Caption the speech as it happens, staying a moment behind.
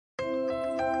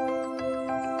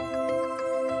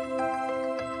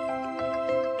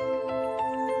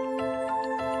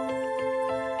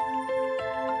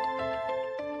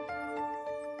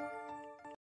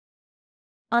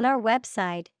On our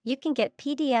website, you can get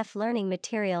PDF learning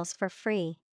materials for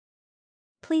free.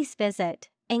 Please visit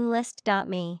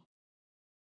englist.me.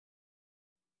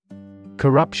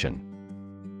 Corruption.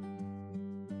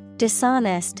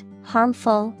 Dishonest,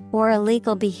 harmful, or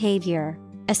illegal behavior,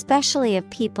 especially of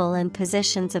people in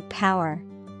positions of power.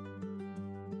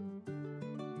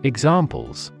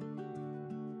 Examples: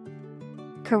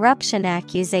 corruption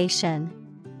accusation,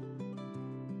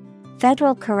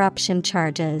 federal corruption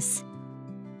charges.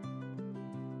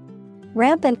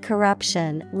 Rampant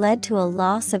corruption led to a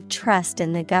loss of trust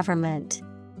in the government.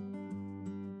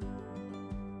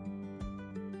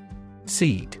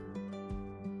 Seed.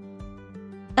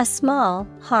 A small,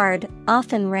 hard,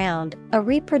 often round, a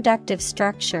reproductive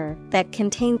structure that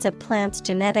contains a plant's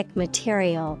genetic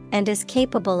material and is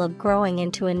capable of growing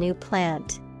into a new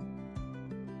plant.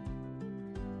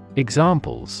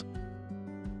 Examples: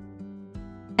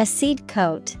 a seed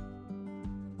coat,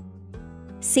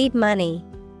 seed money.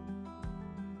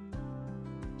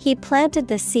 He planted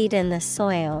the seed in the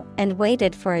soil and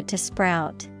waited for it to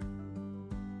sprout.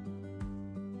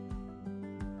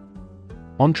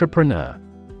 Entrepreneur.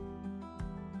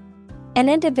 An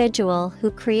individual who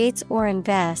creates or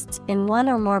invests in one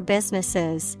or more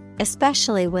businesses,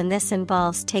 especially when this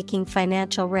involves taking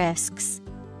financial risks.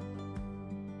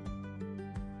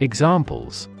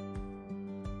 Examples: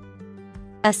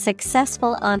 a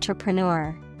successful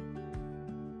entrepreneur,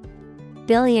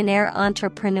 billionaire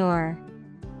entrepreneur.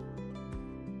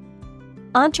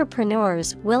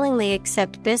 Entrepreneurs willingly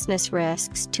accept business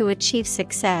risks to achieve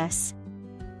success.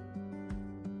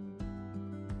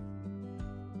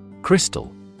 Crystal.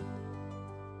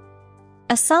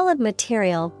 A solid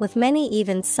material with many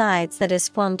even sides that is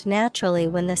formed naturally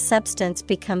when the substance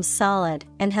becomes solid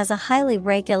and has a highly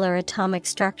regular atomic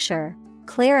structure.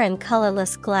 Clear and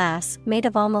colorless glass made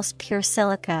of almost pure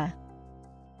silica.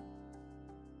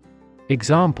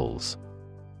 Examples: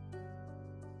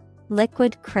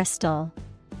 liquid crystal,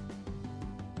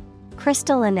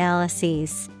 crystal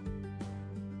analyses.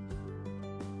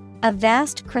 A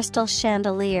vast crystal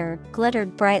chandelier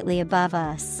glittered brightly above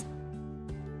us.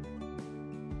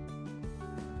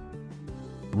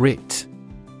 Writ.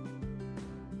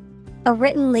 A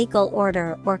written legal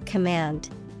order or command.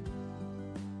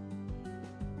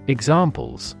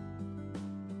 Examples: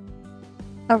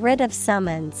 a writ of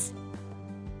summons,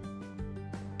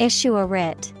 issue a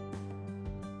writ.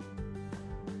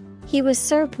 He was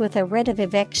served with a writ of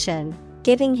eviction,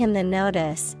 giving him the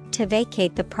notice to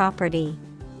vacate the property.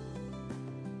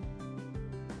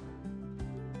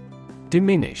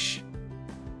 Diminish.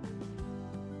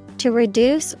 To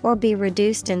reduce or be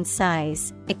reduced in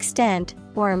size, extent,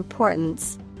 or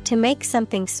importance, to make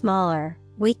something smaller,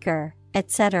 weaker,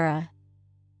 etc.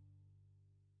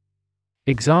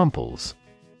 Examples: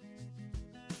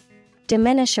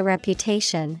 diminish a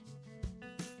reputation,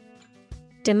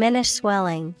 diminish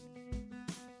swelling.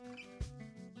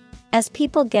 As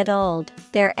people get old,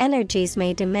 their energies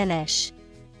may diminish.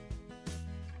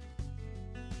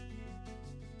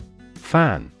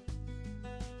 Fan.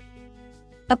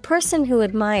 A person who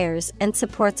admires and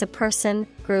supports a person,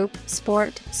 group,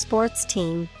 sport, sports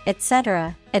team,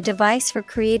 etc. A device for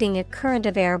creating a current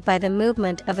of air by the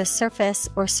movement of a surface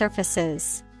or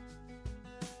surfaces.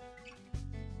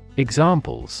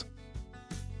 Examples: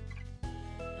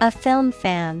 a film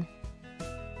fan,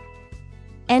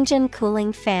 engine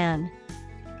cooling fan.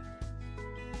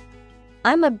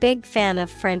 I'm a big fan of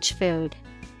French food.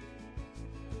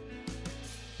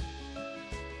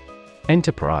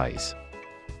 Enterprise.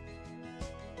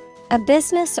 A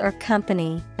business or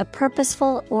company, a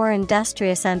purposeful or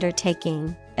industrious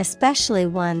undertaking, especially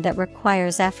one that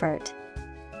requires effort.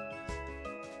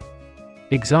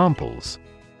 Examples: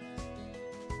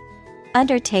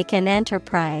 undertake an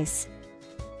enterprise,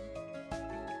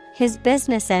 his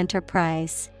business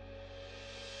enterprise.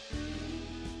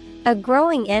 A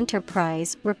growing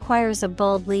enterprise requires a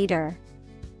bold leader.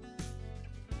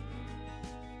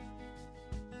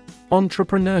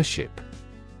 Entrepreneurship.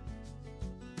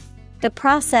 The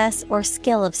process or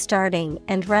skill of starting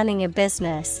and running a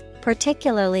business,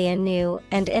 particularly a new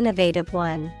and innovative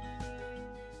one.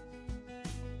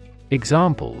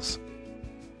 Examples: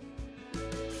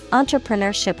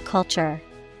 entrepreneurship culture,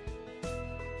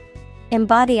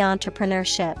 embody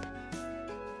entrepreneurship.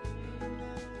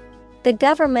 The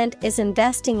government is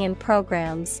investing in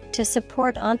programs to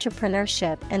support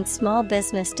entrepreneurship and small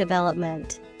business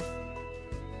development.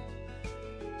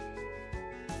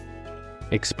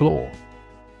 Explore.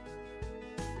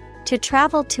 To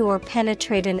travel to or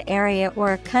penetrate an area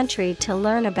or a country to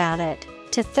learn about it,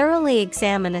 to thoroughly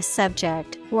examine a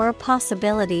subject or a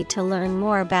possibility to learn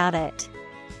more about it.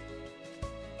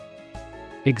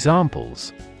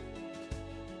 Examples: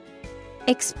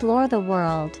 explore the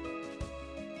world,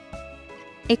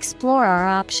 explore our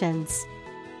options.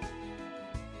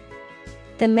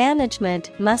 The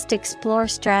management must explore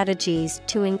strategies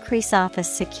to increase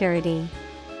office security.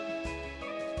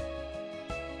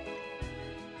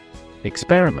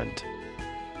 Experiment: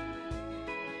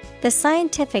 the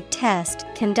scientific test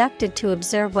conducted to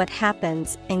observe what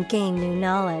happens and gain new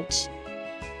knowledge.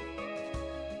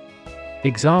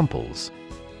 Examples: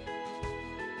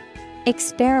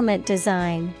 experiment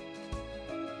design,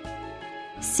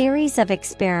 series of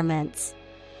experiments.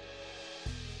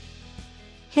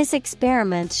 His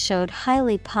experiments showed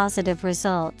highly positive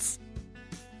results.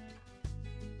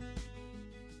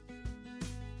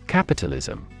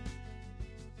 Capitalism: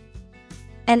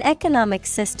 an economic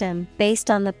system based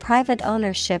on the private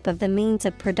ownership of the means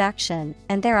of production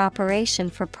and their operation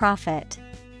for profit.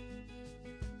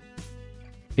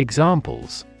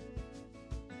 Examples: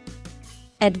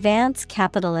 advance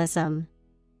capitalism,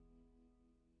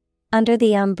 under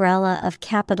the umbrella of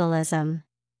capitalism.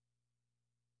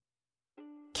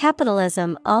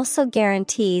 Capitalism also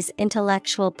guarantees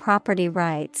intellectual property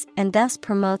rights and thus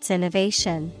promotes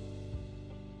innovation.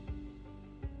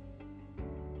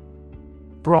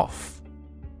 Broth: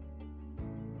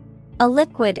 a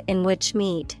liquid in which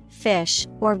meat, fish,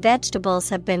 or vegetables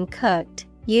have been cooked,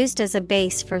 used as a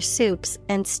base for soups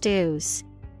and stews.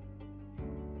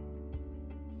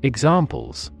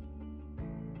 Examples: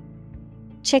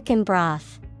 chicken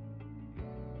broth,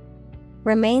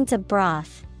 remains of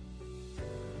broth.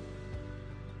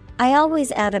 I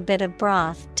always add a bit of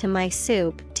broth to my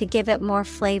soup to give it more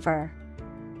flavor.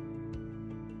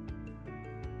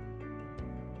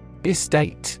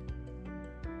 Estate: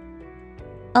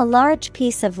 a large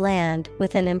piece of land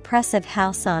with an impressive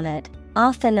house on it,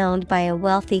 often owned by a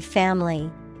wealthy family,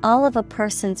 all of a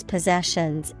person's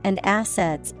possessions and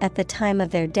assets at the time of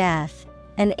their death,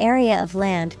 an area of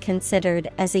land considered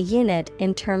as a unit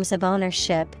in terms of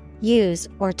ownership, use,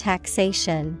 or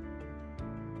taxation.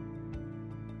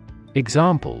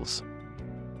 Examples: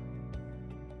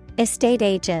 estate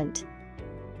agent,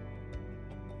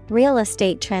 real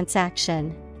estate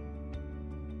transaction.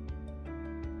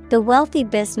 The wealthy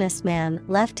businessman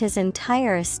left his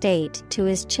entire estate to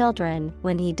his children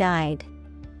when he died.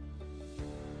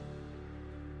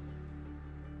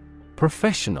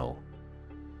 Professional: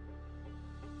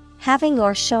 having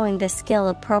or showing the skill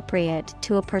appropriate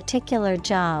to a particular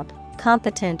job,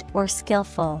 competent or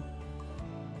skillful.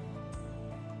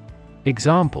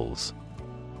 Examples: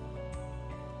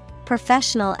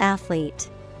 professional athlete,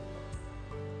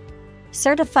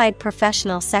 certified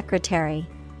professional secretary.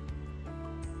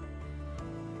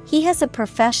 He has a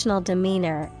professional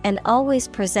demeanor and always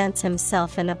presents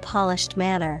himself in a polished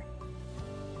manner.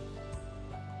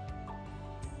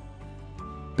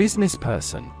 Business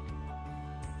person: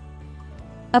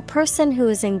 a person who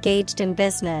is engaged in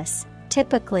business,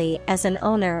 typically as an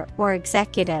owner or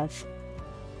executive.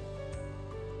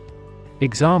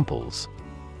 Examples: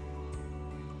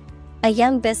 a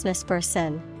young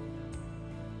businessperson,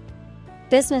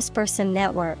 businessperson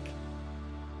network.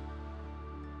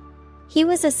 He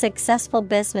was a successful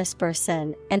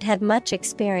businessperson and had much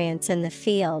experience in the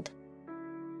field.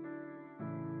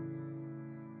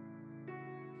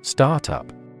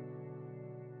 Startup: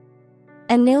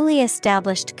 a newly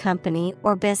established company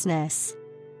or business.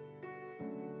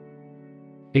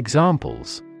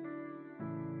 Examples: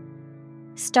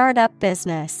 startup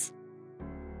business,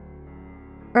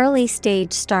 early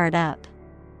stage startup.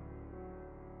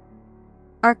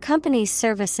 Our company's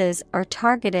services are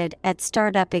targeted at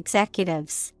startup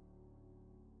executives.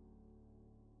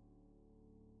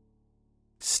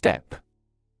 Steppe: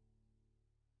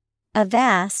 a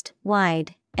vast,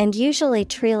 wide, and usually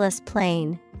treeless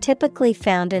plain, typically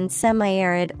found in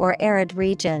semi-arid or arid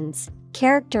regions,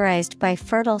 characterized by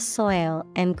fertile soil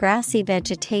and grassy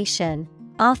vegetation,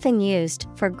 often used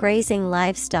for grazing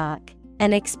livestock,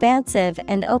 an expansive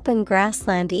and open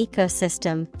grassland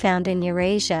ecosystem found in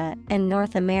Eurasia and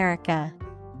North America.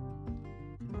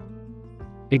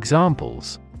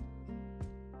 Examples: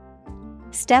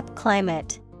 steppe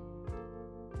climate,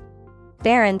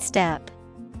 barren steppe.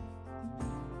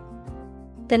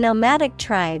 The nomadic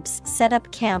tribes set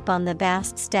up camp on the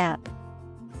vast steppe.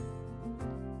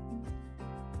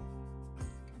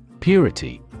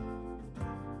 Purity: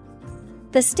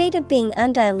 the state of being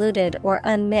undiluted or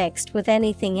unmixed with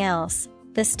anything else,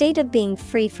 the state of being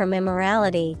free from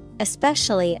immorality,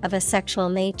 especially of a sexual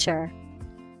nature.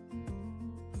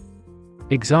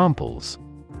 Examples: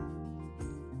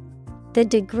 the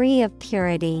degree of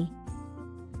purity,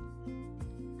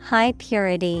 high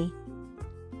purity.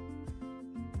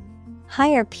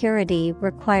 Higher purity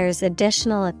requires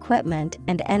additional equipment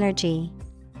and energy.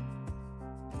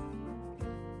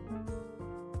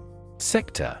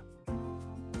 Sector.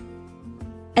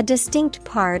 A distinct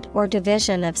part or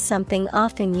division of something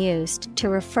often used to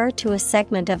refer to a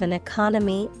segment of an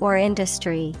economy or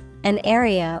industry, an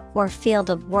area or field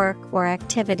of work or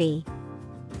activity.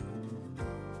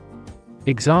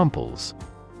 Examples: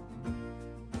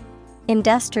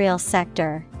 Industrial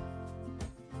sector,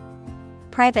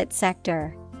 private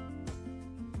sector.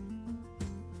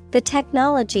 The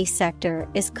technology sector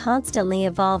is constantly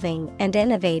evolving and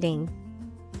innovating.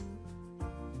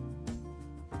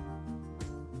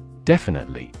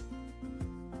 Definitely.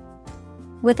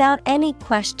 Without any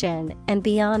question and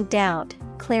beyond doubt,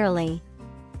 clearly.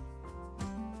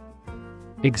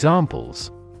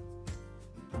 Examples: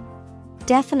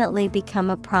 Definitely become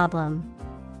a problem.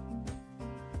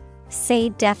 Say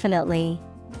definitely.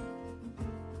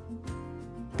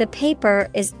 The paper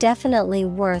is definitely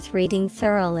worth reading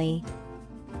thoroughly.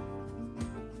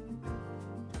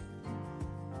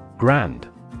 Grand.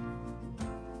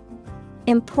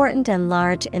 Important and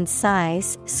large in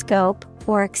size, scope,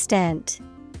 or extent.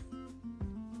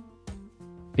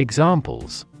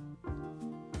 Examples: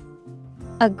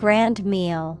 A grand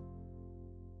meal.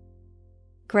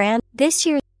 Grand this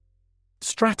year.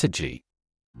 Strategy.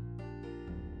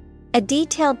 A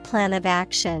detailed plan of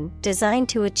action designed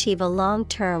to achieve a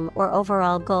long-term or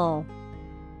overall goal.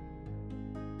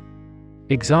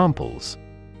 Examples: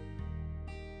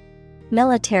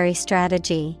 Military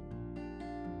strategy.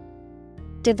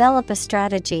 Develop a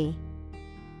strategy.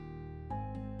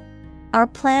 Our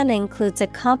plan includes a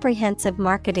comprehensive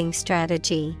marketing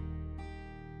strategy.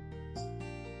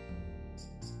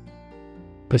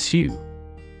 Pursue.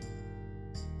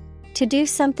 To do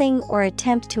something or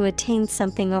attempt to attain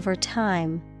something over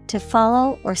time, to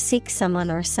follow or seek someone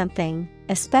or something,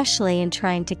 especially in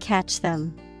trying to catch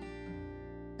them.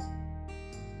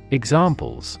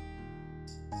 Examples: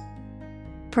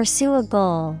 Pursue a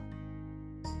goal.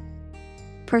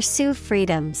 Pursue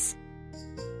freedoms.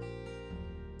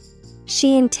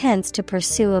 She intends to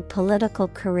pursue a political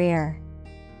career.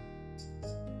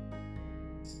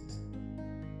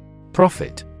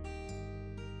 Profit.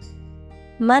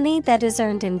 Money that is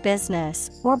earned in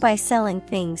business or by selling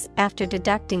things after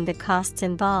deducting the costs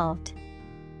involved.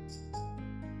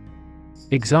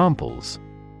 Examples: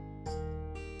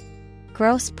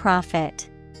 Gross profit.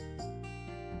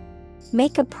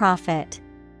 Make a profit.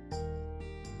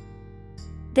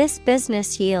 This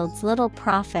business yields little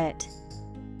profit.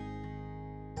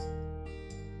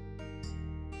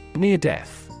 Near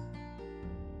death.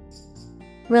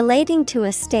 Relating to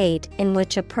a state in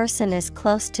which a person is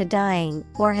close to dying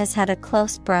or has had a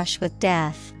close brush with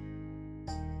death.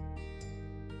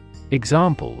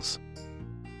 Examples: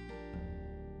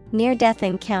 Near-death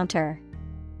encounter.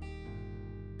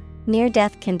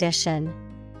 Near-death condition.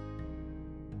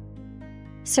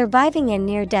 Surviving a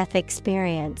near-death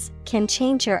experience can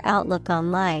change your outlook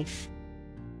on life.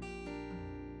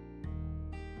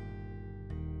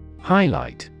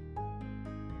 Highlight.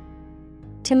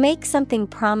 To make something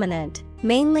prominent,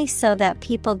 mainly so that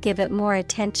people give it more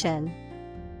attention.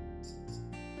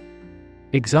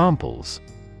 Examples: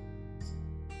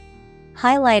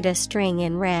 Highlight a string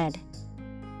in red.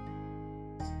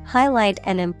 Highlight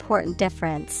an important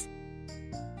difference.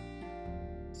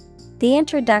 The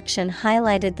introduction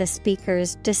highlighted the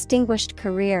speaker's distinguished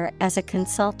career as a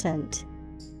consultant.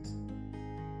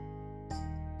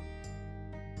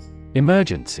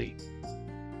 Emergency.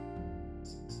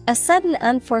 A sudden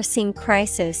unforeseen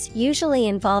crisis usually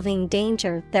involving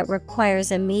danger that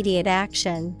requires immediate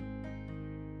action.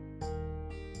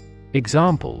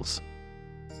 Examples: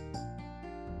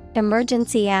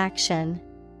 Emergency action.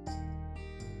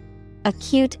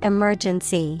 Acute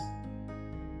emergency.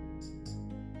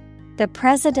 The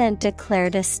president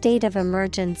declared a state of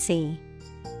emergency.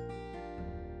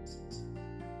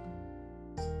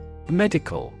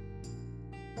 Medical.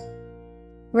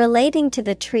 Relating to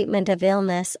the treatment of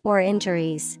illness or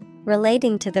injuries,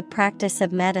 relating to the practice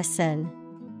of medicine.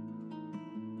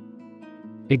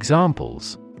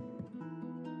 Examples: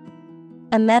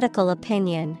 A medical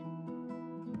opinion.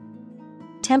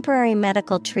 Temporary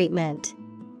medical treatment.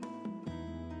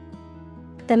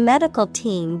 The medical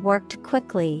team worked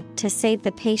quickly to save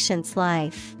the patient's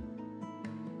life.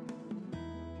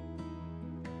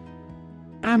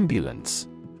 Ambulance.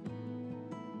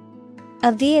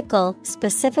 A vehicle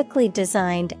specifically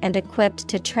designed and equipped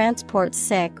to transport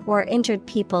sick or injured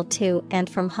people to and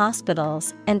from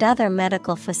hospitals and other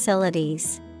medical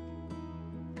facilities.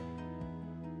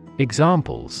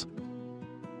 Examples: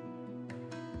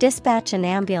 Dispatch an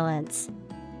ambulance.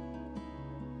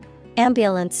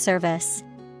 Ambulance service.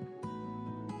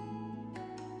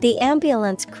 The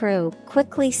ambulance crew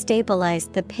quickly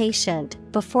stabilized the patient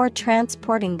before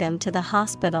transporting them to the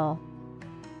hospital.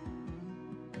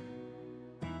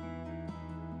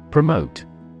 Promote.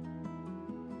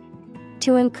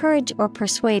 To encourage or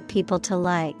persuade people to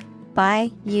like,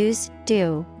 buy, use,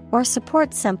 do, or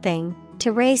support something,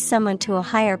 to raise someone to a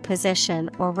higher position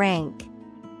or rank.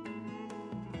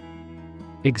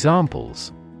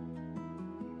 Examples: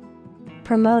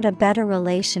 Promote a better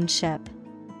relationship.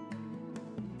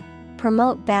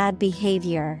 Promote bad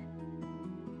behavior.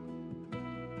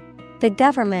 The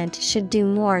government should do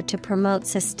more to promote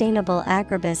sustainable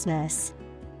agribusiness.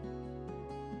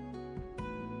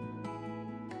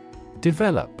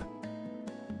 Develop.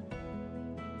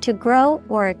 To grow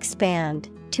or expand,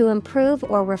 to improve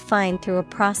or refine through a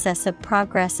process of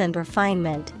progress and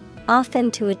refinement, often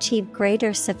to achieve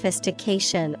greater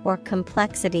sophistication or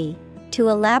complexity, to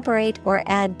elaborate or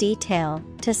add detail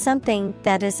to something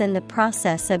that is in the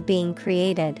process of being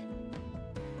created.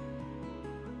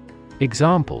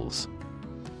 Examples: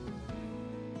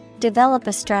 Develop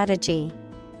a strategy.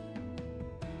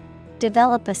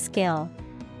 Develop a skill.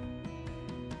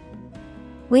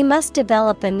 We must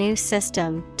develop a new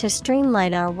system to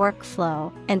streamline our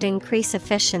workflow and increase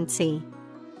efficiency.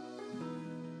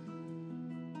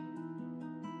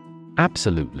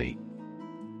 Absolutely.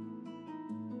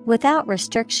 Without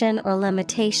restriction or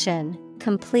limitation,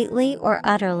 completely or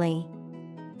utterly.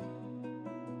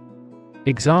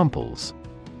 Examples: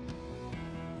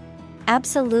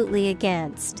 Absolutely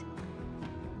against.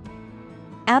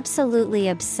 Absolutely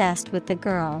obsessed with the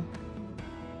girl.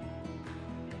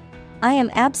 I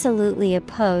am absolutely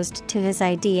opposed to his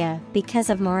idea because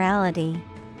of morality.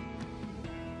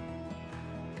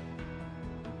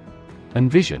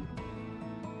 Envision.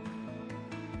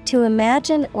 To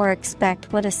imagine or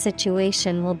expect what a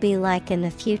situation will be like in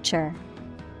the future.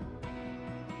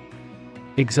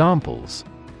 Examples: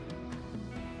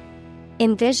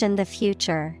 Envision the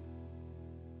future.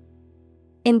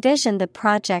 Envision the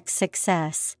project's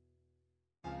success.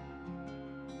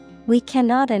 We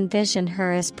cannot envision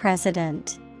her as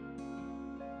president.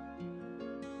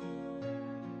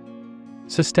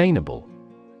 Sustainable.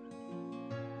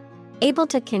 Able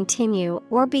to continue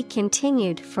or be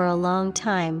continued for a long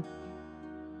time.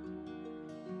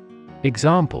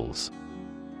 Examples: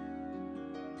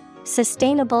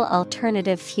 Sustainable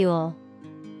alternative fuel.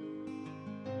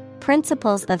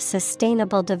 Principles of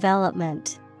sustainable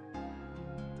development.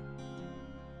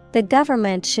 The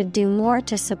government should do more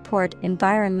to support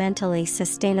environmentally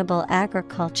sustainable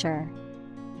agriculture.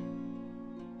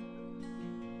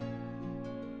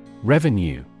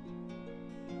 Revenue.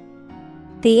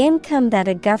 The income that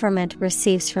a government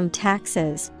receives from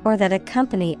taxes or that a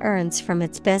company earns from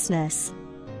its business.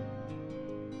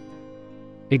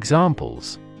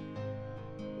 Examples: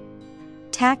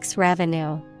 Tax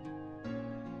revenue.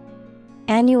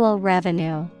 Annual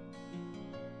revenue.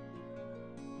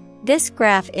 This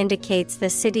graph indicates the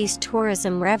city's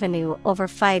tourism revenue over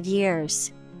 5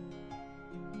 years.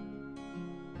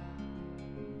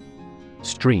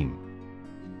 Stream.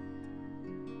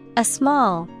 A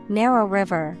small, narrow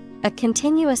river, a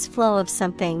continuous flow of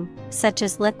something, such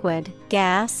as liquid,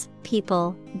 gas,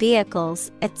 people,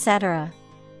 vehicles, etc.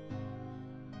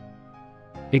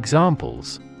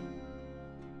 Examples: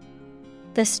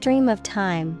 The stream of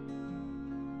time.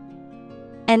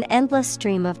 An endless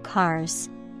stream of cars.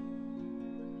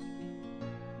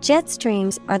 Jet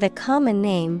streams are the common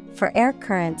name for air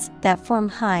currents that form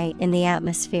high in the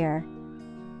atmosphere.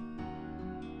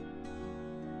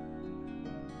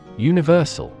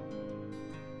 Universal.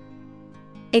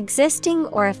 Existing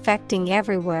or affecting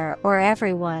everywhere or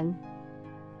everyone.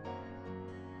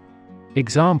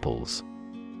 Examples: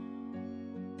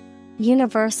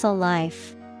 Universal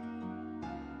life.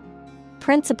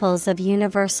 Principles of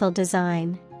universal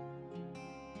design.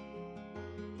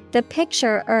 The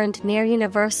picture earned near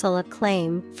universal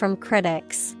acclaim from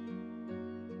critics.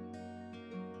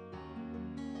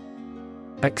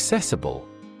 Accessible.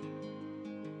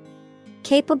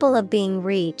 Capable of being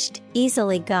reached,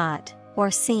 easily got,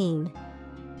 or seen.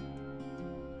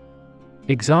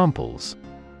 Examples: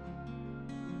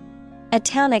 A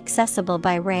town accessible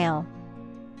by rail.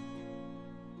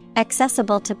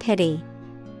 Accessible to pity.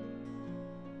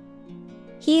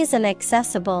 He is an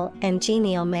accessible and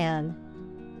genial man.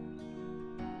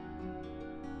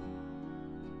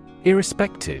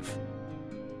 Irrespective.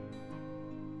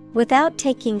 Without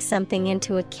taking something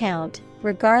into account,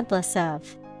 regardless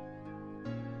of.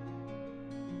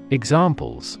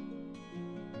 Examples: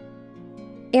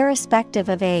 Irrespective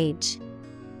of age.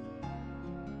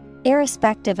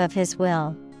 Irrespective of his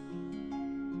will.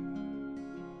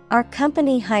 Our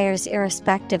company hires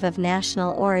irrespective of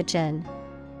national origin.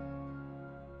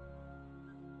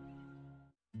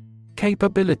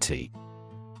 Capability.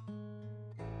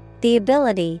 The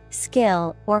ability,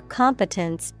 skill, or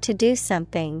competence to do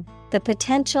something, the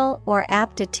potential or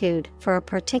aptitude for a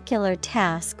particular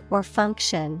task or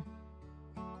function.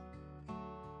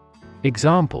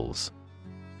 Examples: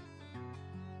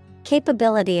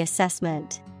 Capability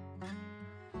assessment.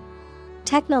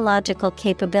 Technological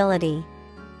capability.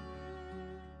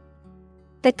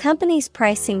 The company's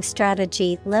pricing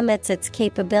strategy limits its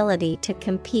capability to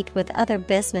compete with other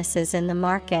businesses in the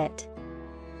market.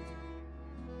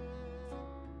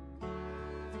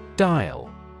 Dial.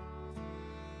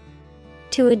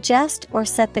 To adjust or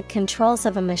set the controls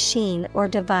of a machine or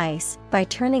device by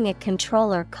turning a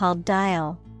controller called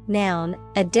dial. Noun,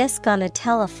 a disc on a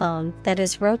telephone that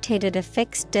is rotated a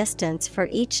fixed distance for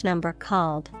each number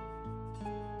called.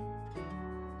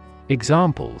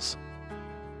 Examples: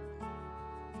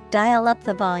 Dial up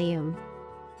the volume.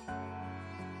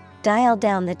 Dial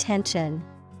down the tension.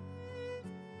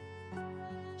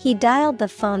 He dialed the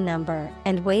phone number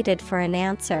and waited for an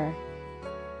answer.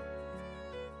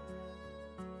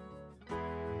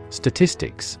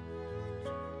 Statistics.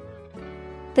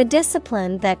 The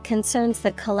discipline that concerns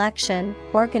the collection,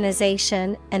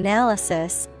 organization,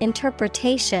 analysis,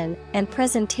 interpretation, and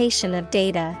presentation of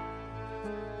data.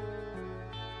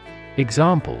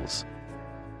 Examples: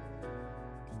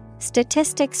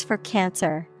 Statistics for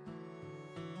cancer.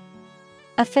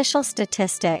 Official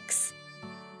statistics.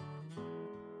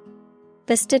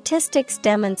 The statistics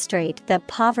demonstrate that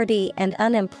poverty and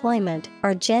unemployment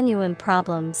are genuine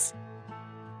problems.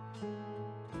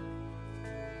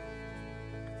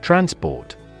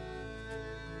 Transport.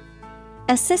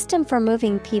 A system for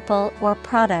moving people or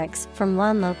products from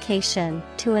one location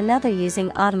to another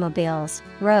using automobiles,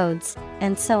 roads,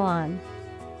 and so on.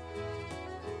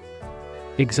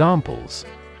 Examples: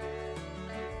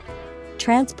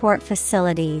 Transport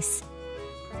facilities.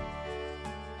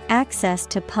 Access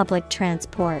to public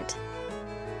transport.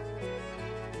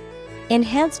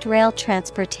 Enhanced rail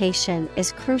transportation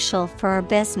is crucial for our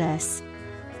business.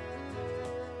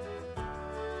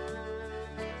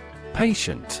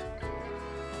 Patient.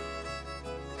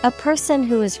 A person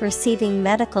who is receiving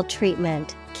medical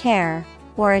treatment, care,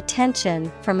 or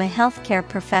attention from a healthcare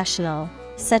professional,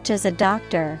 such as a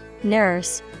doctor,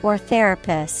 nurse, or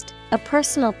therapist, a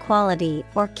personal quality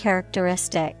or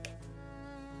characteristic.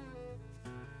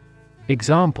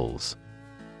 Examples: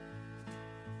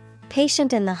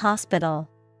 Patient in the hospital.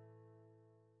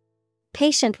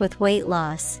 Patient with weight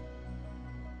loss.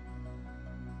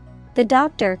 The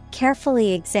doctor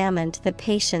carefully examined the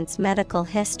patient's medical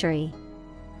history.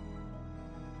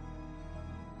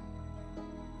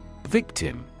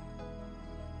 Victim.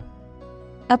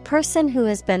 A person who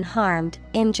has been harmed,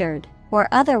 injured, or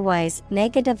otherwise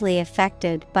negatively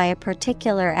affected by a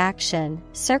particular action,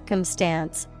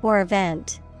 circumstance, or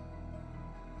event.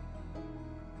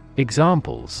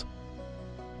 Examples: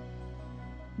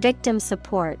 Victim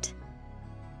support.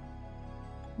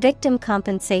 Victim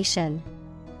compensation.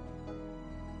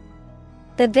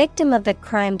 The victim of the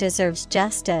crime deserves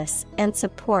justice and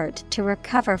support to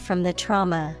recover from the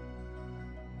trauma.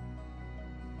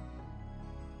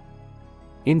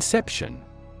 Inception.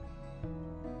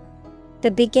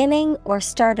 The beginning or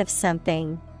start of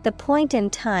something, the point in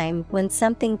time when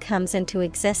something comes into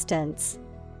existence.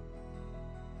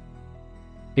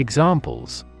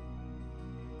 Examples: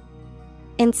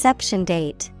 Inception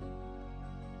date.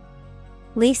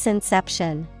 Lease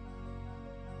inception.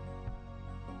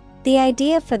 The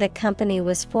idea for the company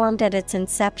was formed at its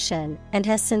inception and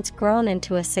has since grown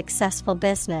into a successful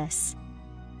business.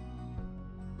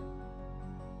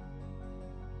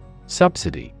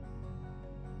 Subsidy.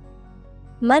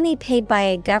 Money paid by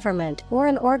a government or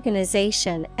an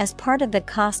organization as part of the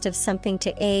cost of something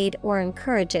to aid or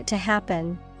encourage it to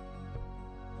happen.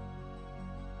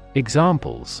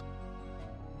 Examples: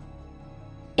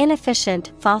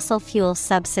 Inefficient fossil fuel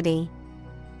subsidy.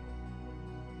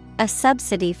 A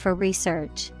subsidy for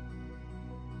research.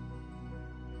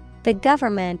 The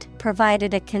government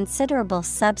provided a considerable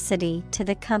subsidy to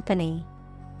the company.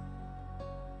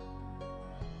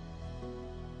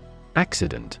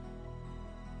 Accident.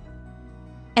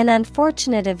 An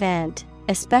unfortunate event,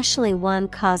 especially one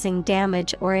causing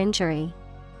damage or injury.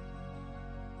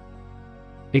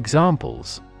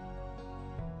 Examples: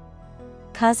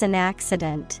 Cause an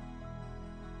accident.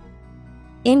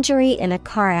 Injury in a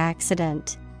car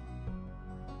accident.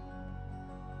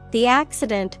 The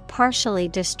accident partially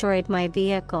destroyed my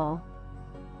vehicle.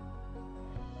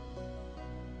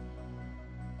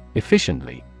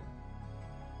 Efficiently.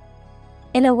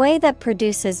 In a way that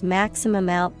produces maximum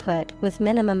output with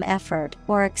minimum effort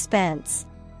or expense.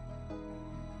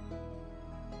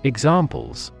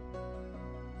 Examples: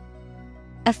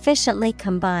 efficiently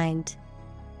combined.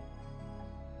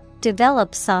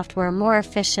 Develop software more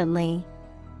efficiently.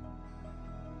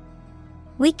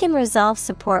 We can resolve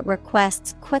support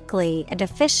requests quickly and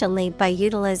efficiently by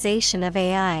utilization of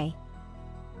AI.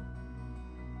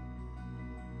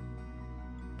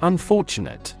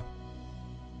 Unfortunate.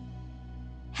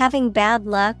 Having bad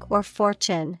luck or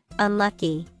fortune,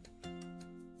 unlucky.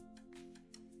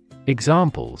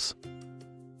 Examples: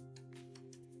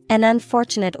 an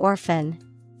unfortunate orphan.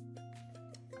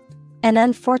 An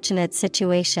unfortunate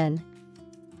situation.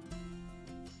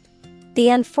 The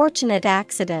unfortunate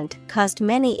accident caused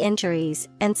many injuries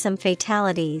and some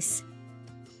fatalities.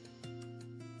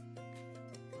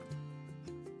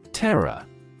 Terror.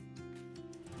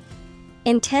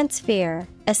 Intense fear,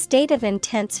 a state of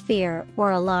intense fear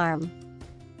or alarm.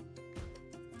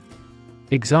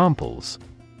 Examples: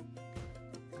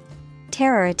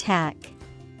 terror attack.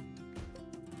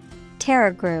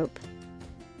 Terror group.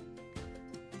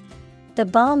 The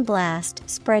bomb blast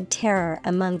spread terror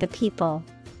among the people.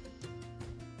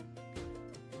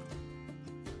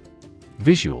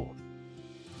 Visual.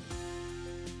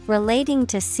 Relating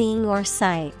to seeing or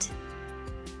sight.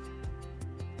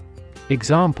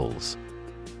 Examples: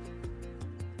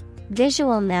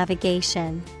 visual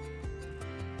navigation.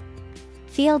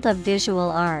 Field of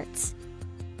visual arts.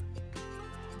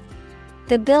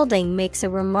 The building makes a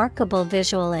remarkable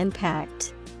visual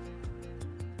impact.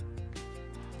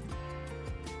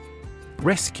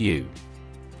 Rescue.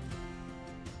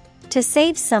 To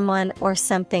save someone or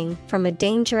something from a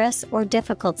dangerous or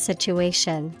difficult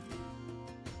situation.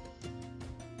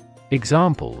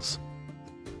 Examples: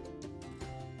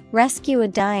 rescue a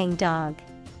dying dog.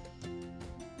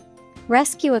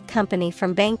 Rescue a company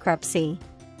from bankruptcy.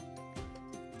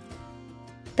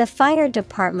 The fire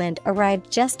department arrived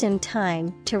just in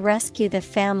time to rescue the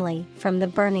family from the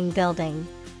burning building.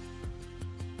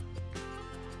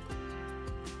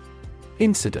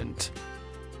 Incident.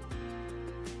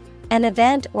 An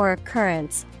event or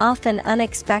occurrence, often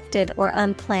unexpected or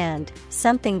unplanned,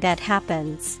 something that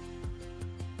happens.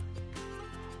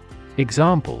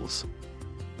 Examples: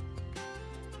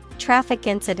 traffic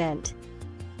incident.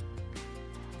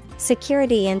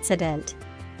 Security incident.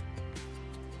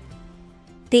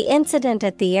 The incident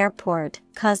at the airport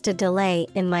caused a delay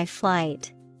in my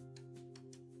flight.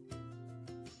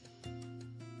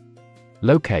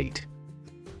 Locate.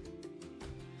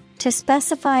 To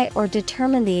specify or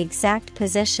determine the exact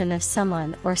position of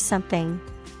someone or something.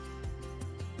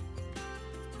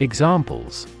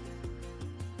 Examples: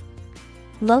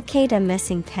 locate a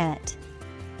missing pet.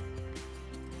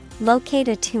 Locate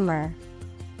a tumor.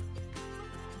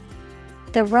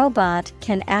 The robot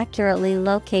can accurately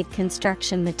locate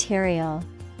construction material.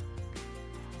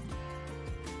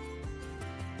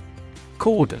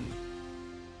 Cordon.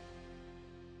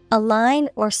 A line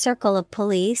or circle of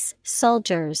police,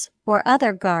 soldiers, or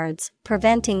other guards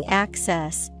preventing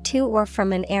access to or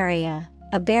from an area,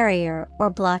 a barrier or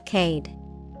blockade.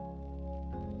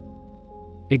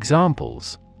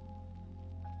 Examples: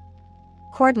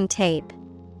 cordon tape.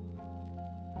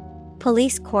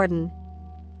 Police cordon.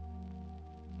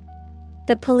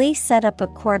 The police set up a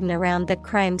cordon around the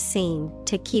crime scene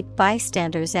to keep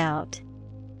bystanders out.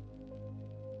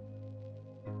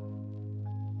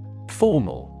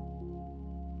 Formal.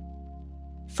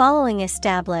 Following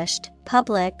established,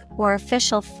 public, or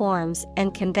official forms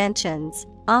and conventions,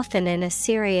 often in a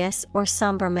serious or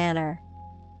somber manner.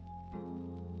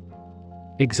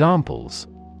 Examples: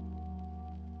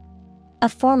 a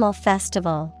formal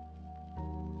festival.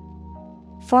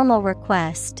 Formal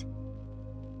request.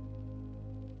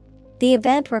 The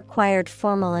event required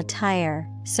formal attire,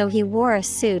 so he wore a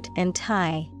suit and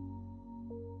tie.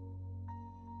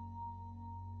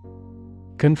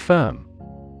 Confirm.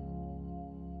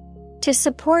 To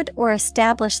support or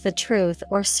establish the truth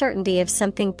or certainty of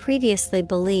something previously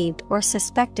believed or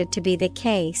suspected to be the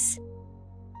case.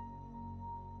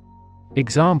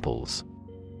 Examples: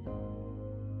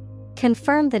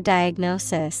 confirm the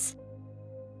diagnosis.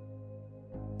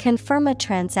 Confirm a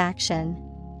transaction.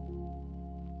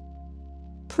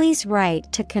 Please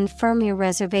write to confirm your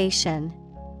reservation.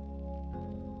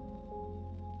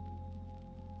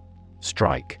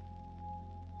 Strike.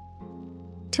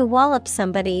 To wallop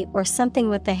somebody or something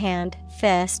with the hand,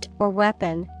 fist, or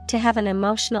weapon, to have an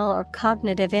emotional or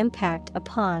cognitive impact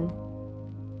upon.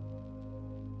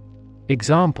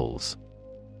 Examples: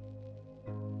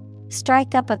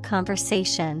 strike up a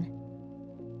conversation.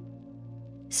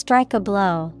 Strike a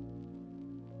blow.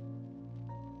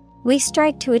 We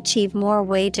strike to achieve more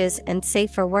wages and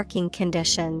safer working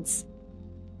conditions.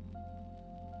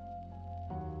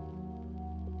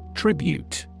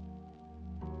 Tribute.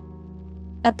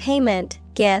 A payment,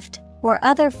 gift, or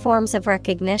other forms of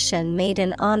recognition made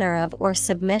in honor of or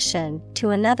submission to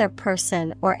another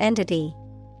person or entity.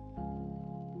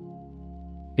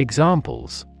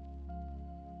 Examples: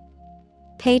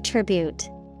 Pay tribute.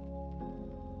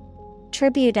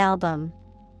 Tribute album.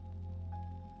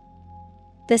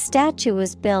 The statue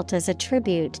was built as a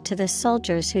tribute to the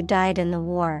soldiers who died in the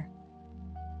war.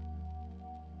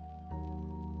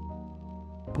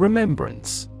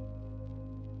 Remembrance.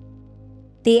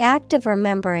 The act of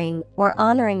remembering or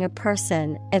honoring a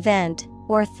person, event,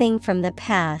 or thing from the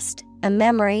past, a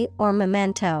memory or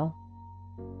memento.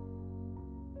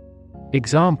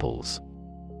 Examples: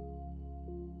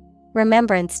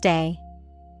 Remembrance Day.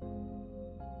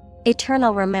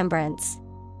 Eternal remembrance.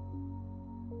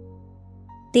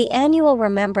 The annual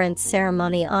remembrance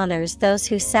ceremony honors those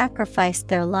who sacrificed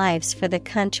their lives for the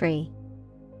country.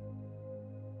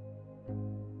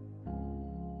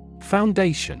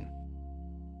 Foundation.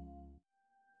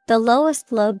 The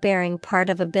lowest load-bearing part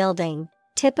of a building,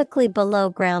 typically below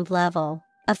ground level,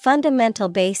 a fundamental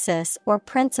basis or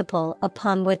principle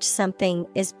upon which something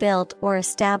is built or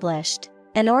established,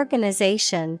 an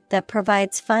organization that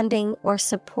provides funding or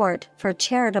support for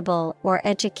charitable or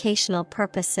educational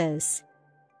purposes.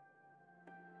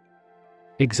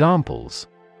 Examples: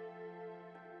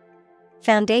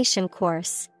 Foundation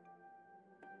course.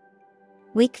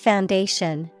 Weak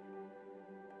foundation.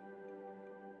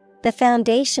 The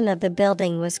foundation of the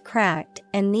building was cracked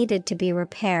and needed to be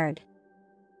repaired.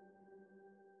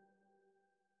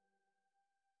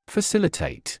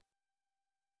 Facilitate.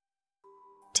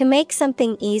 To make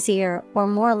something easier or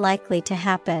more likely to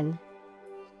happen.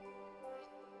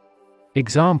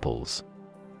 Examples: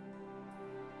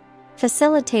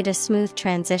 Facilitate a smooth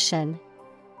transition.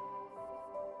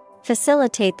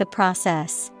 Facilitate the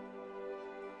process.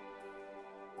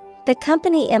 The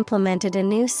company implemented a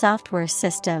new software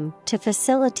system to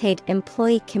facilitate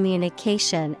employee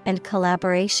communication and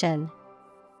collaboration.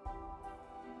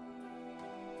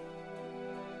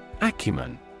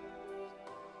 Acumen.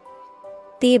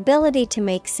 The ability to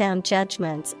make sound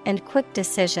judgments and quick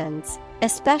decisions,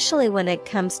 especially when it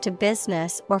comes to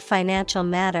business or financial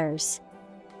matters.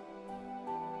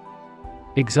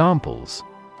 Examples: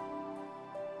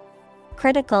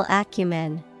 Critical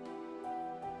acumen.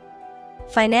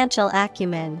 Financial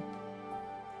acumen.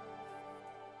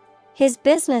 His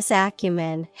business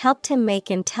acumen helped him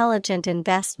make intelligent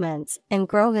investments and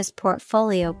grow his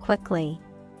portfolio quickly.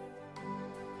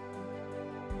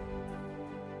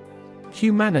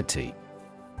 Humanity.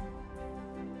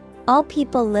 All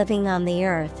people living on the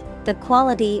earth, the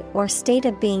quality or state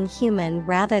of being human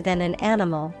rather than an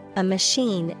animal, a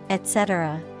machine,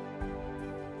 etc.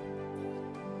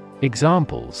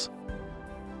 Examples: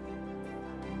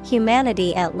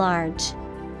 Humanity at large.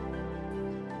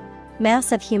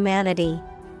 Mass of humanity.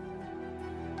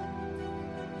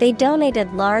 They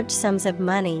donated large sums of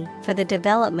money for the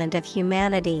development of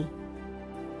humanity.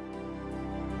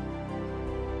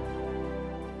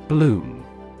 Bloom.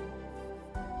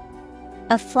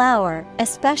 A flower,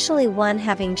 especially one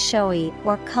having showy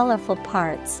or colorful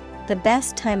parts, the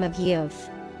best time of youth.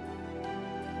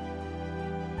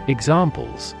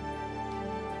 Examples: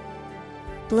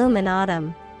 Bloom in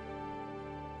autumn.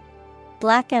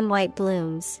 Black and white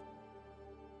blooms.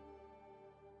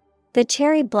 The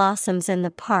cherry blossoms in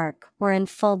the park were in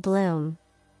full bloom.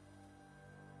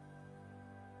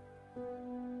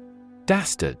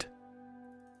 Dastard.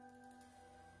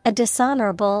 A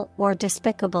dishonorable or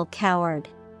despicable coward.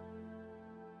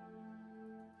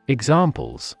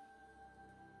 Examples: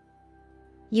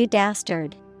 You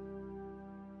dastard.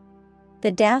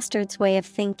 The dastard's way of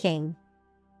thinking.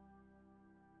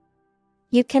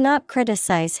 You cannot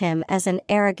criticize him as an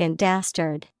arrogant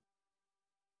dastard.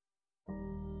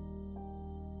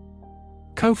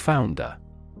 Co-founder.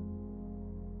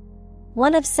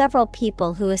 One of several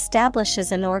people who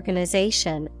establishes an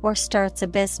organization or starts a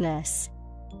business.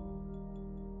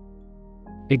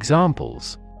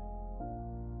 Examples: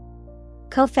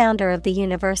 Co-founder of the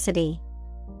university.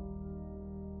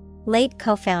 Late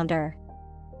co-founder.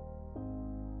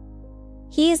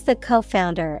 He is the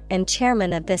co-founder and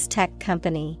chairman of this tech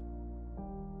company.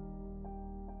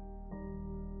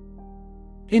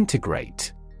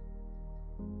 Integrate.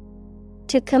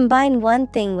 To combine one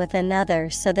thing with another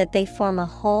so that they form a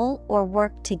whole or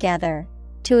work together.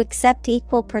 To accept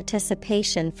equal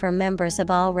participation for members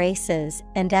of all races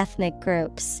and ethnic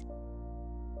groups.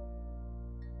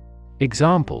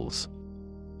 Examples: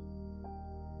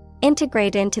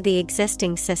 Integrate into the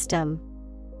existing system.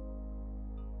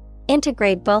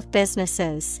 Integrate both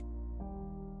businesses.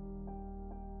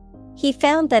 He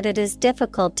found that it is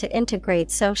difficult to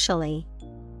integrate socially.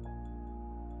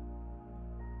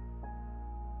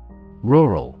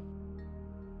 Rural.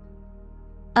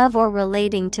 Of or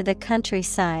relating to the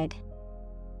countryside.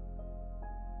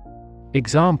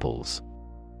 Examples: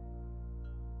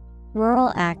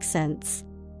 Rural accents.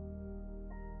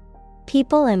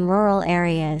 People in rural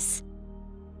areas.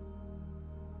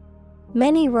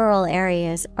 Many rural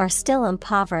areas are still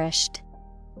impoverished.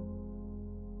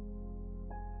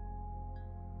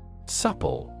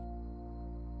 Supple.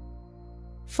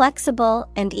 Flexible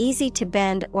and easy to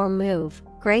bend or move,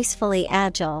 gracefully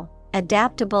agile,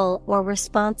 adaptable or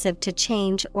responsive to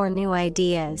change or new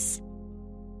ideas.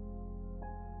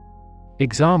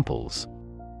 Examples: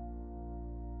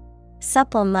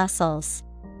 Supple muscles.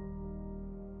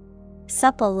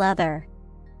 Supple leather.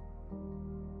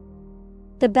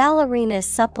 The ballerina's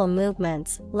supple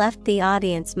movements left the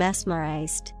audience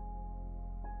mesmerized.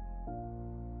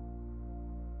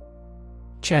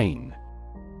 Chain.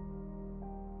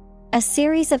 A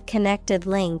series of connected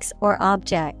links or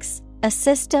objects, a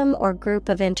system or group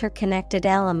of interconnected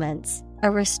elements, a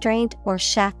restraint or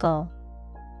shackle.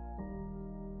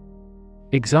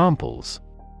 Examples: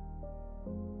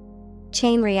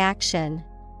 Chain reaction.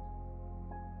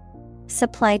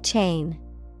 Supply chain.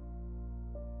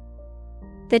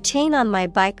 The chain on my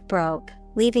bike broke,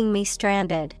 leaving me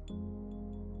stranded.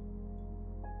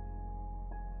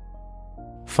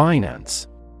 Finance.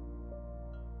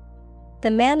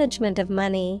 The management of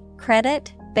money,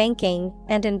 credit, banking,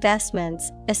 and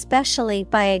investments, especially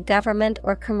by a government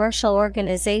or commercial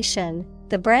organization,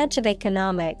 the branch of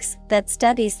economics that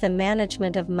studies the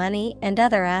management of money and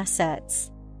other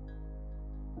assets.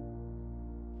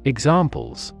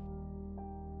 Examples: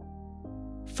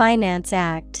 Finance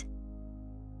Act.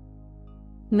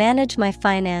 Manage my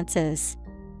finances.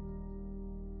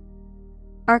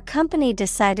 Our company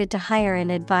decided to hire an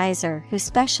advisor who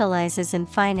specializes in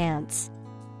finance.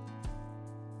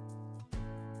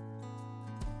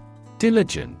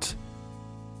 Diligent.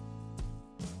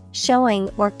 Showing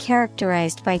or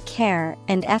characterized by care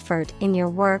and effort in your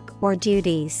work or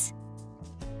duties.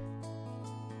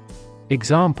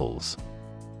 Examples: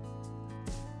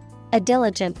 A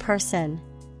diligent person.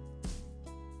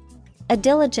 A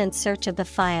diligent search of the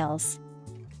files.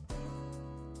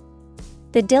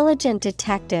 The diligent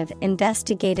detective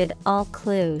investigated all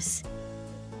clues.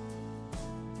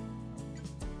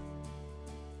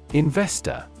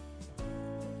 Investor.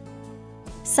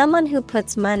 Someone who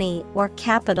puts money or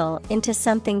capital into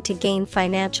something to gain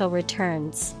financial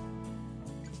returns.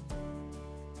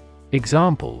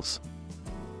 Examples: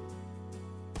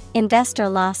 Investor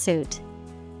lawsuit.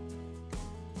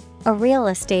 A real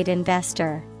estate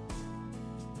investor.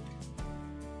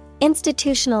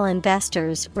 Institutional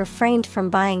investors refrained from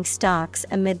buying stocks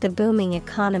amid the booming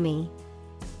economy.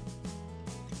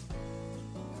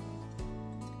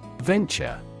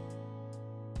 Venture.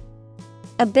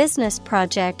 A business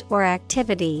project or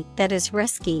activity that is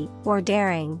risky or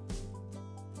daring.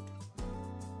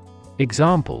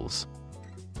 Examples: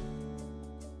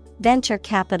 Venture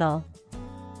capital.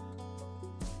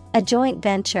 A joint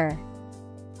venture.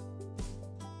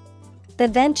 The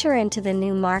venture into the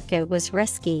new market was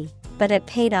risky, but it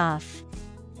paid off.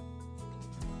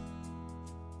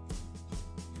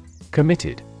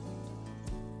 Committed.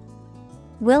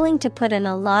 Willing to put in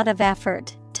a lot of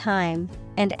effort, time,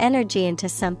 and energy into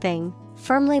something,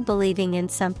 firmly believing in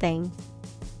something.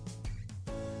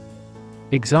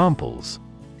 Examples: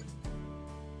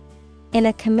 In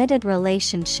a committed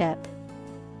relationship.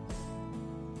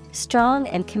 Strong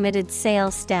and committed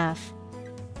sales staff.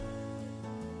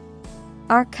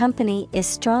 Our company is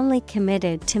strongly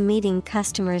committed to meeting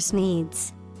customers'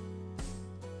 needs.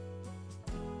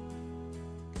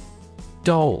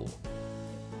 Doll.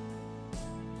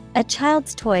 A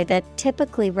child's toy that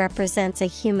typically represents a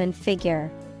human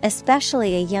figure,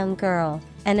 especially a young girl,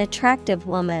 an attractive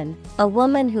woman, a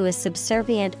woman who is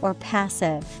subservient or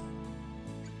passive.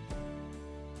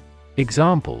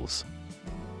 Examples: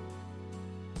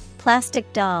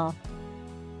 Plastic doll.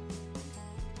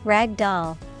 Rag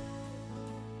doll.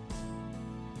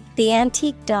 The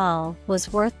antique doll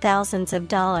was worth thousands of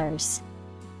dollars.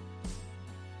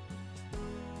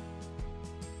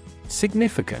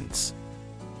 Significance.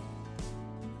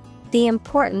 The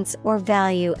importance or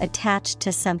value attached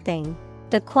to something.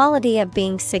 The quality of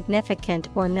being significant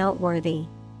or noteworthy.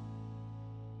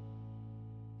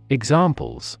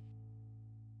 Examples: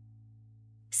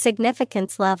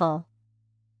 Significance level.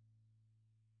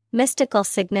 Mystical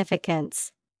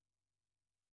significance.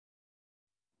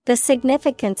 The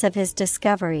significance of his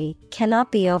discovery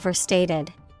cannot be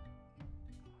overstated.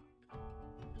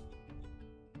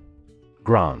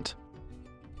 Grant.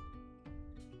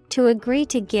 To agree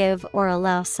to give or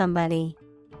allow somebody.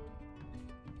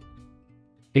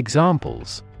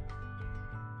 Examples: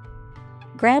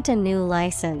 Grant a new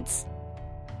license.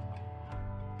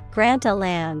 Grant a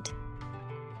land.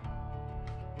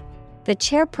 The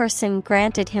chairperson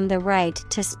granted him the right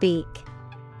to speak.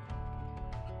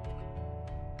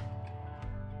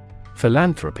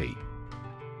 Philanthropy.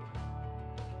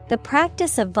 The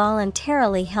practice of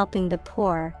voluntarily helping the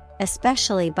poor,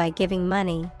 especially by giving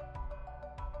money.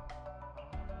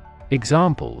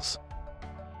 Examples: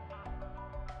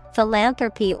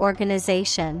 Philanthropy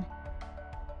organization.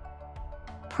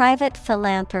 Private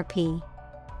philanthropy.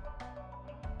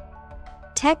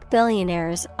 Tech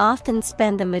billionaires often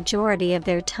spend the majority of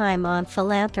their time on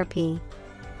philanthropy.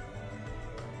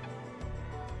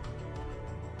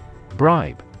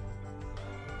 Bribe.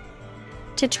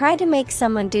 To try to make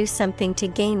someone do something to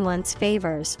gain one's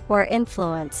favors or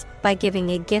influence by giving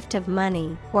a gift of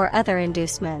money or other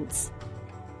inducements.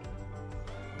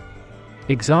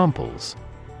 Examples: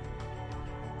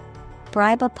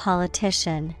 Bribe a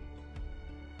politician.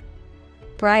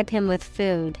 Bribe him with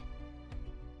food.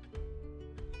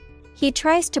 He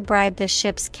tries to bribe the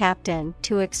ship's captain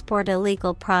to export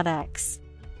illegal products.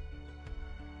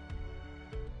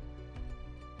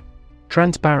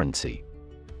 Transparency.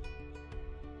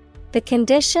 The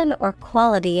condition or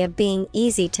quality of being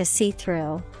easy to see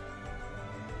through.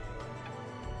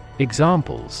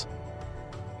 Examples: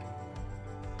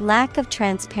 Lack of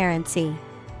transparency.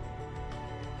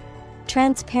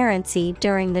 Transparency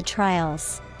during the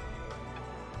trials.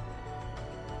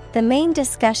 The main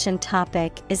discussion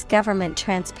topic is government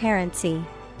transparency.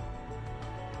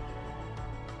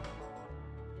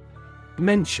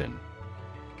 Mention.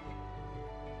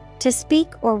 To speak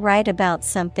or write about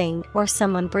something or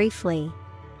someone briefly.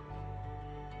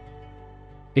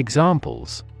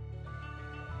 Examples: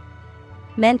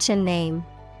 Mention name.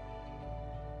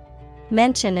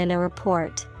 Mention in a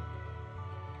report.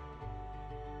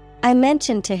 I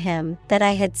mentioned to him that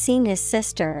I had seen his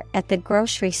sister at the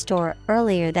grocery store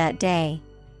earlier that day.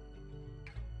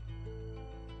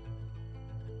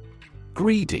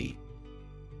 Greedy.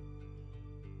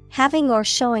 Having or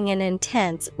showing an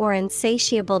intense or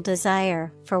insatiable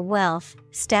desire for wealth,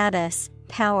 status,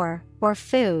 power, or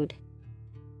food.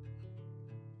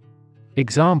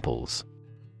 Examples: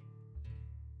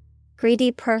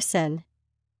 Greedy person.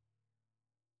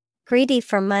 Greedy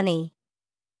for money.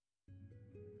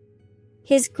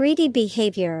 His greedy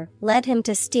behavior led him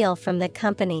to steal from the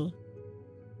company.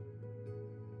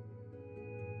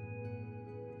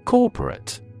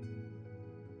 Corporate.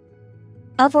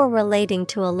 Of or relating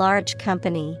to a large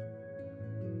company.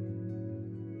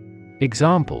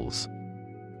 Examples: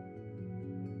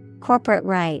 Corporate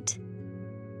right.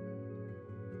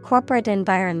 Corporate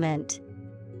environment.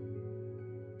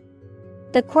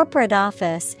 The corporate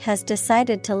office has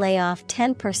decided to lay off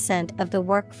 10% of the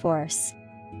workforce.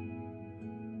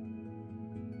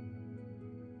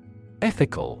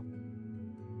 Ethical.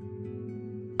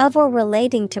 Of or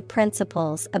relating to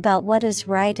principles about what is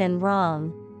right and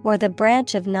wrong, or the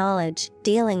branch of knowledge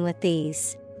dealing with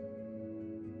these.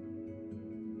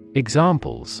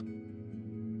 Examples: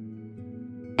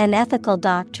 An ethical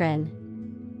doctrine.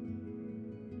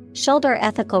 Shoulder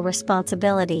ethical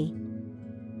responsibility.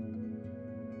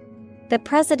 The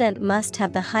president must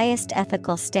have the highest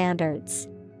ethical standards.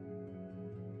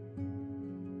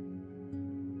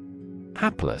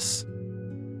 Hapless.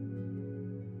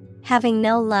 Having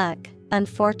no luck,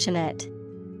 unfortunate.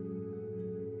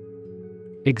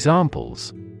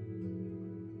 Examples: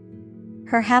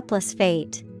 Her hapless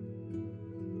fate.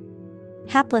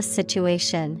 Hapless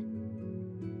situation.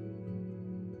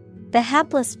 The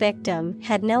hapless victim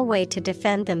had no way to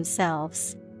defend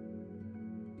themselves.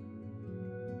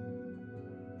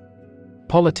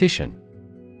 Politician.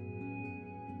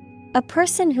 A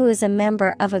person who is a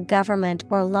member of a government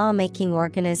or lawmaking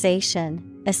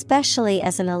organization, especially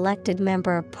as an elected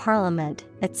member of parliament,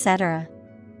 etc.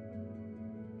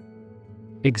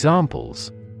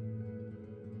 Examples: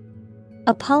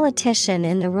 A politician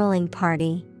in the ruling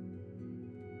party.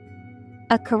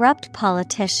 A corrupt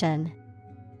politician.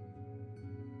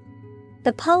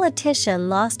 The politician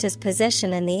lost his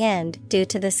position in the end due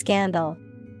to the scandal.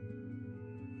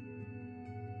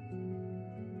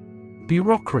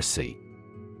 Bureaucracy.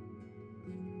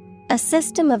 A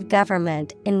system of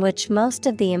government in which most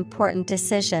of the important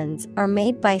decisions are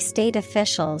made by state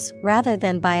officials rather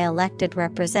than by elected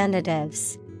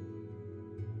representatives.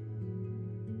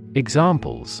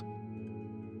 Examples: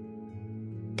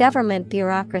 Government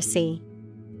bureaucracy.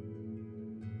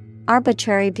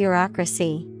 Arbitrary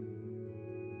bureaucracy.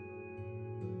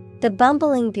 The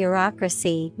bumbling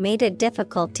bureaucracy made it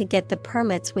difficult to get the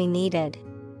permits we needed.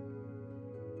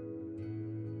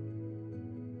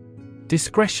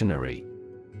 Discretionary.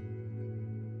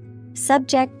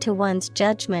 Subject to one's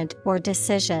judgment or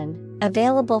decision,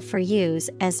 available for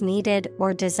use as needed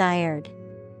or desired.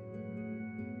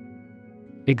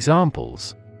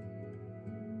 Examples: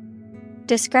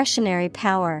 discretionary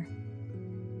power,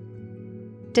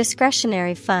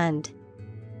 discretionary fund.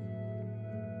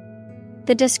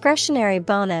 The discretionary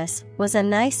bonus was a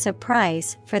nice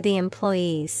surprise for the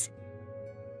employees.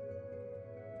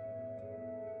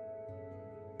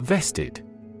 Vested.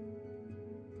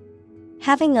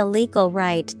 Having a legal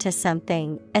right to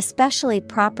something, especially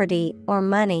property or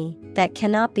money, that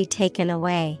cannot be taken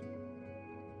away.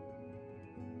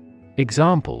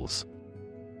 Examples: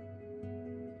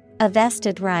 a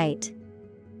vested right.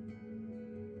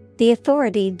 The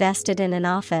authority vested in an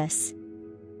office.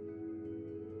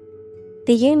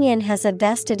 The union has a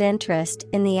vested interest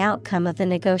in the outcome of the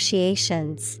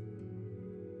negotiations.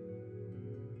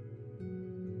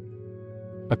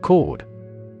 Accord.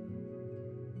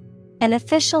 An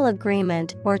official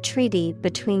agreement or treaty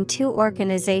between two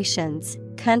organizations,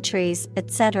 countries,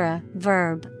 etc.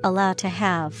 Verb, allow to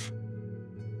have.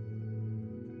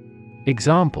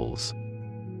 Examples: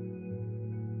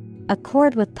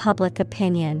 accord with public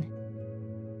opinion.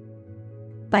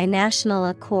 By national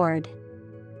accord.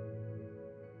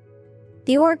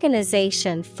 The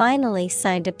organization finally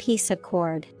signed a peace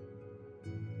accord.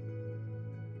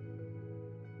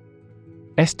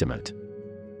 Estimate.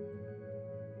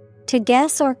 To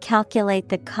guess or calculate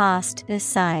the cost, the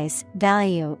size,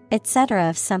 value, etc.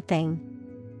 of something.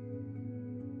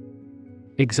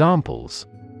 Examples: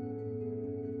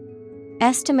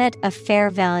 estimate of fair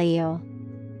value.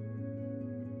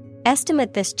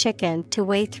 Estimate this chicken to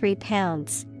weigh 3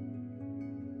 pounds.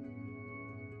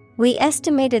 We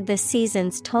estimated the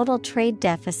season's total trade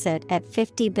deficit at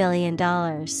 $50 billion.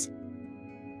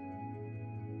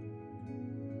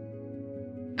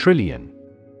 Trillion.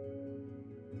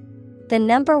 The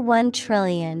number 1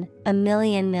 trillion, a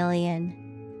million million.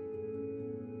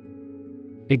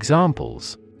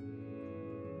 Examples: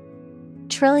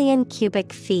 trillion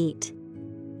cubic feet.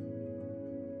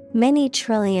 Many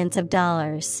trillions of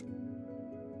dollars.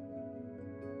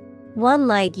 1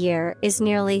 light year is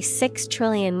nearly 6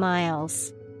 trillion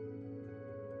miles.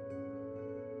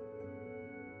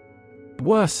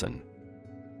 Worsen.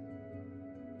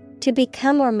 To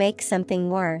become or make something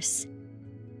worse.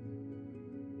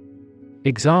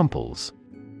 Examples: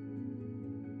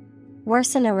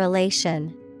 worsen a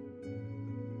relation.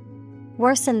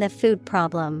 Worsen the food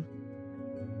problem.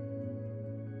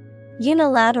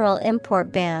 Unilateral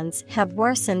import bans have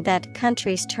worsened that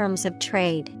country's terms of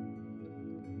trade.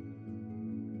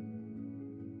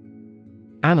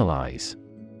 Analyze.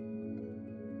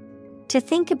 To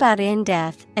think about in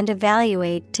depth and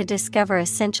evaluate to discover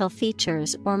essential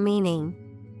features or meaning.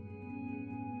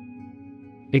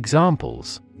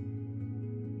 Examples: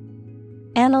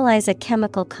 analyze a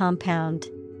chemical compound.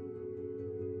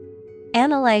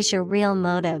 Analyze your real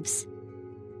motives.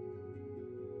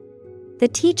 The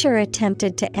teacher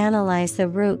attempted to analyze the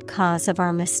root cause of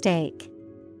our mistake.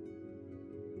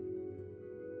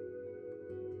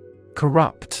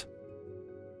 Corrupt.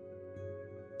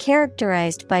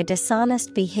 Characterized by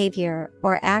dishonest behavior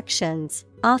or actions,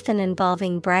 often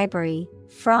involving bribery,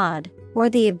 fraud,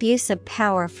 or the abuse of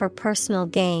power for personal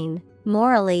gain,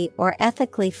 morally or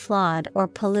ethically flawed or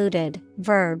polluted.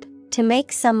 Verb, to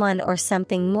make someone or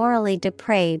something morally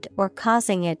depraved or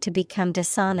causing it to become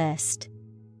dishonest.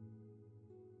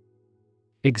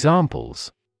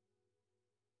 Examples: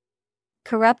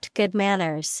 corrupt good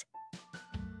manners.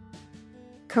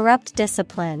 Corrupt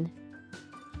discipline.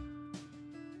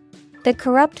 The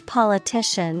corrupt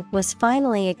politician was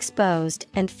finally exposed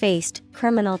and faced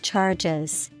criminal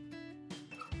charges.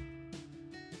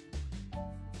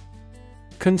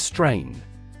 Constrain.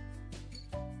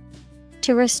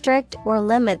 To restrict or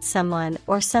limit someone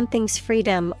or something's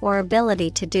freedom or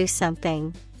ability to do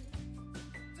something.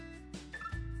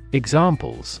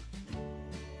 Examples: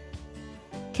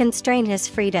 constrain his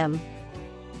freedom.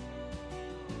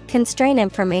 Constrain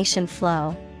information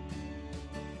flow.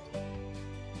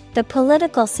 The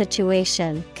political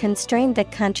situation constrained the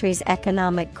country's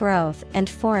economic growth and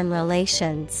foreign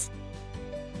relations.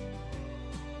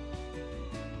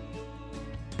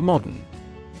 Modern.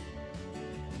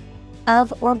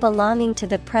 Of or belonging to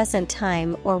the present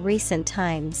time or recent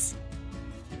times.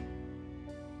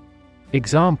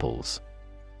 Examples: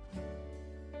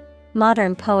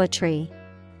 modern poetry.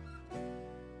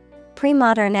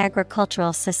 pre-modern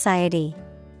agricultural society.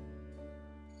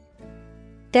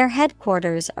 Their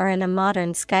headquarters are in a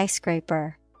modern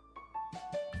skyscraper.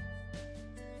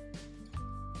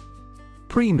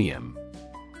 Premium.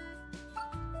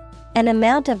 An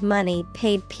amount of money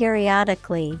paid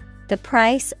periodically, the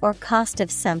price or cost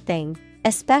of something,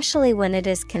 especially when it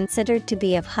is considered to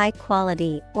be of high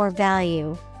quality or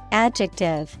value.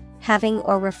 Adjective, having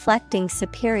or reflecting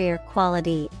superior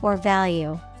quality or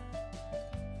value.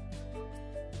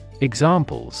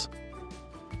 Examples: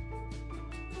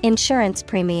 insurance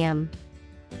premium,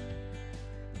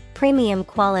 premium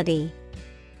quality.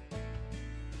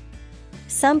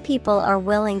 Some people are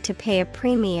willing to pay a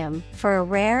premium for a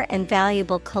rare and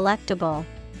valuable collectible.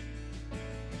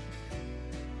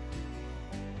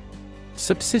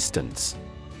 Subsistence.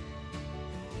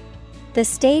 The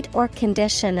state or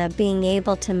condition of being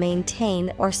able to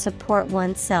maintain or support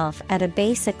oneself at a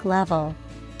basic level,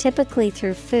 typically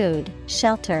through food,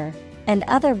 shelter, and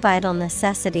other vital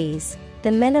necessities,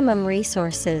 the minimum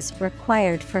resources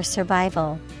required for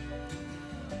survival.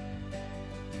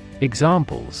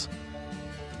 Examples: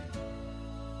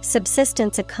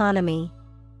 subsistence economy,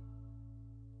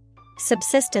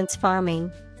 subsistence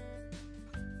farming.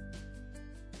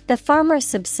 The farmer's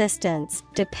subsistence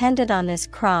depended on his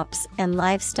crops and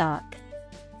livestock.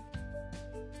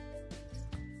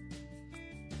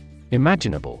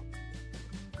 Imaginable.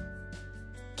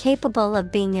 Capable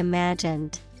of being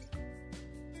imagined.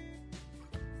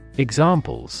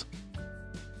 Examples: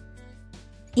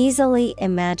 easily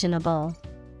imaginable.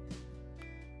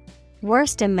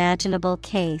 Worst imaginable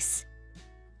case.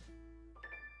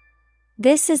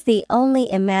 This is the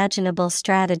only imaginable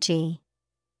strategy.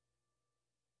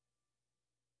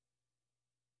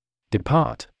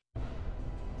 Depart.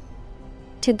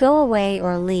 To go away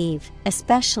or leave,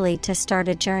 especially to start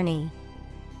a journey.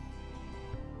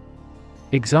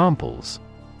 Examples: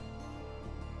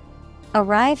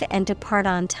 arrive and depart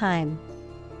on time.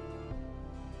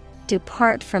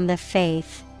 Depart from the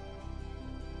faith.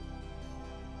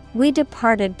 We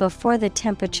departed before the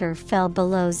temperature fell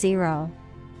below zero.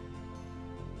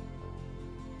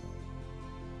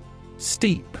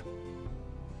 Steep.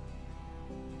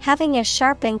 Having a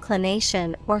sharp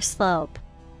inclination or slope.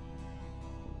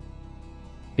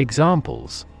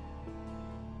 Examples: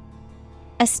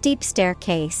 a steep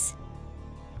staircase.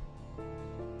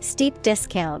 Steep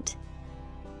discount.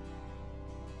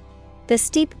 The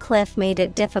steep cliff made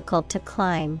it difficult to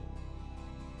climb.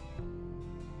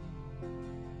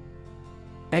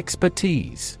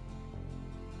 Expertise.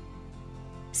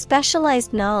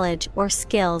 Specialized knowledge or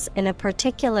skills in a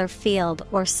particular field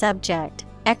or subject,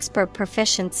 expert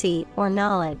proficiency or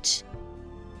knowledge.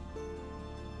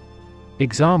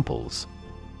 Examples: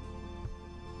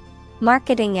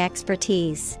 marketing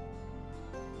expertise.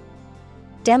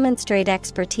 Demonstrate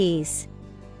expertise.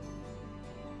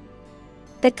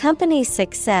 The company's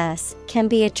success can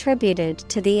be attributed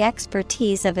to the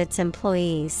expertise of its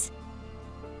employees.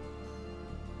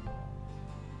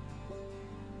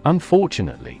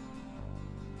 Unfortunately.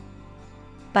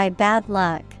 By bad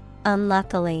luck,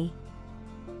 unluckily.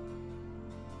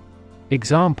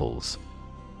 Examples: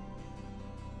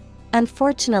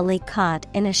 unfortunately caught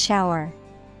in a shower.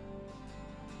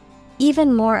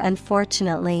 Even more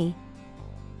unfortunately.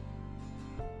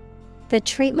 The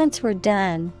treatments were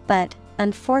done, but,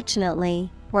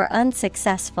 unfortunately, were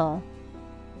unsuccessful.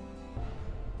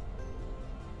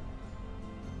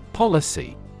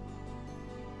 Policy.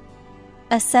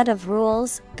 A set of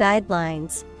rules,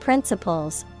 guidelines,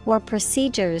 principles, or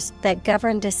procedures that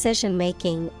govern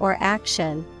decision-making or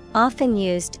action, often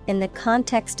used in the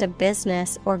context of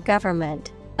business or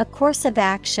government. A course of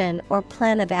action or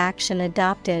plan of action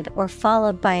adopted or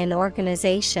followed by an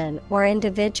organization or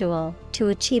individual to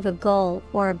achieve a goal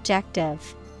or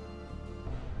objective.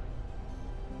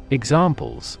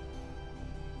 Examples: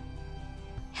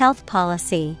 health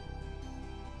policy.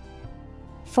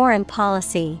 Foreign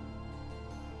policy.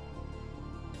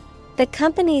 The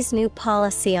company's new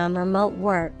policy on remote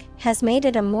work has made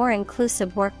it a more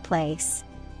inclusive workplace.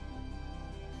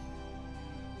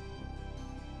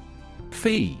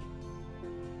 Fee.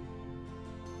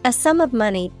 A sum of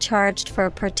money charged for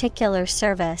a particular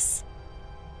service.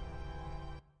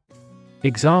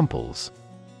 Examples: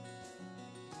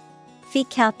 fee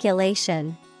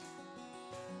calculation.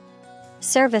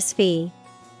 Service fee.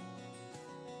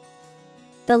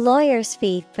 The lawyer's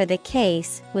fee for the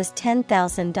case was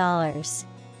 $10,000.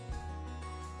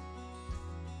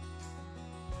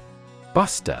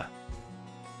 Buster.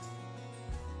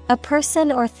 A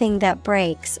person or thing that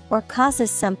breaks or causes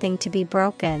something to be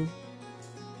broken.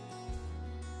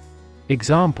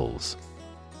 Examples: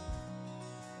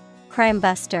 Crime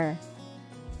buster.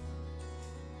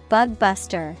 Bug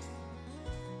buster.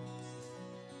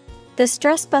 The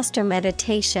stress buster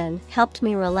meditation helped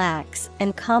me relax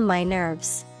and calm my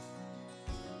nerves.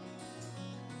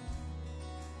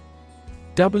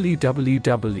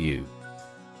 www.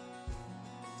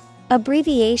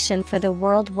 Abbreviation for the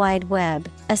World Wide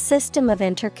Web, a system of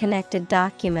interconnected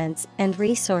documents and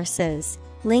resources,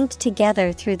 linked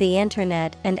together through the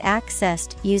Internet and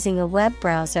accessed using a web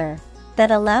browser, that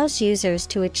allows users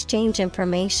to exchange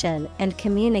information and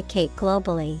communicate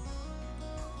globally.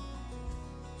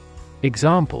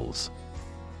 Examples: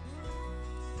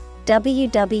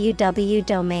 www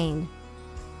domain,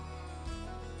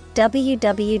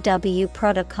 www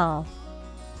protocol.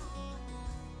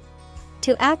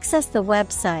 To access the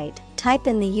website, type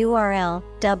in the URL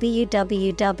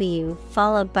www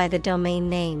followed by the domain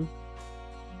name.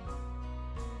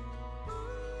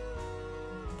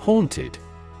 Haunted.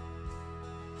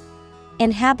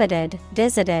 Inhabited,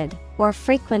 visited, or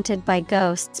frequented by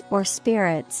ghosts or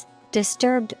spirits,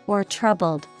 disturbed or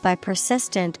troubled by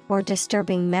persistent or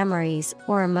disturbing memories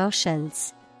or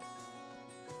emotions.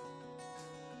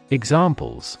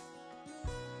 Examples: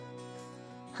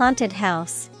 Haunted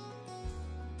house.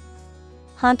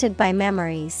 Haunted by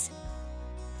memories.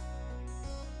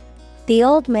 The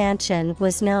old mansion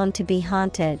was known to be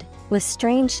haunted, with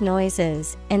strange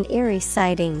noises and eerie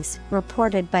sightings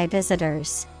reported by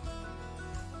visitors.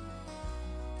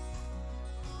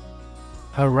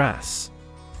 Harass.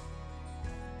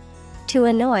 To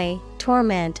annoy,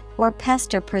 torment, or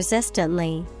pester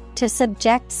persistently, to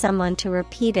subject someone to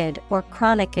repeated or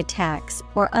chronic attacks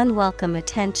or unwelcome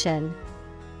attention.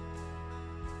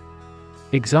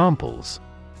 Examples: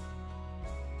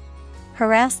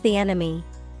 Harass the enemy.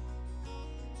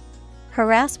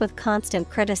 Harass with constant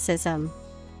criticism.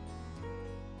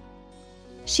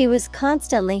 She was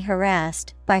constantly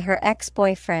harassed by her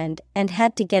ex-boyfriend and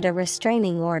had to get a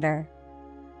restraining order.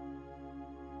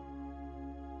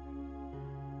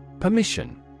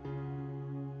 Permission.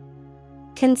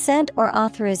 Consent or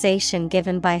authorization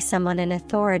given by someone in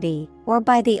authority or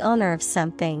by the owner of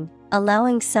something,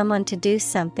 allowing someone to do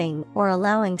something or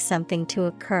allowing something to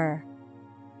occur.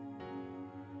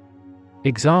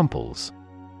 Examples: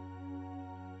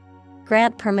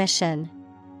 Grant permission.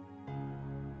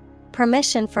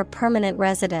 Permission for permanent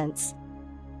residence.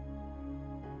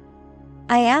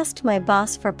 I asked my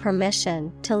boss for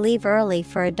permission to leave early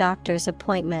for a doctor's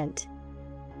appointment.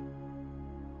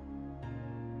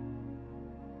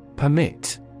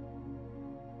 Permit.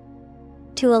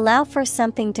 To allow for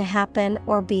something to happen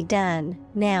or be done,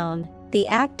 noun, the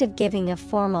act of giving a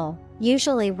formal,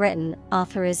 usually written,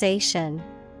 authorization.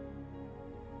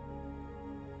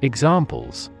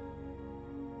 Examples: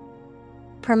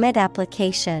 Permit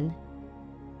application.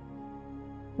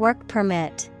 Work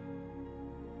permit.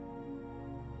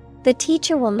 The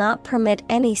teacher will not permit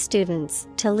any students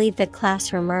to leave the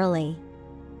classroom early.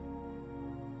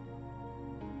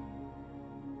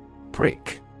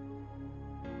 Prick.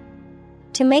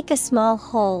 To make a small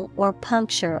hole or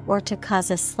puncture or to cause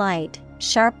a slight,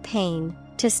 sharp pain,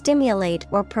 to stimulate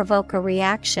or provoke a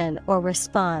reaction or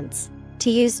response, to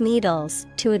use needles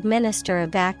to administer a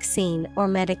vaccine or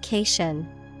medication.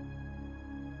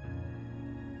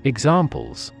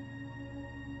 Examples: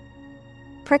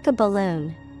 Prick a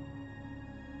balloon.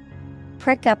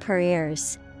 Prick up her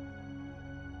ears.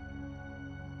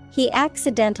 He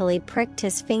accidentally pricked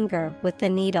his finger with the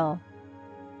needle.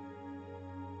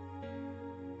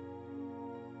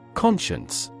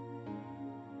 Conscience.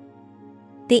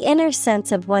 The inner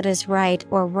sense of what is right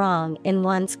or wrong in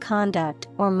one's conduct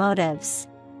or motives.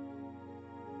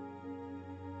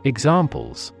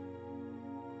 Examples: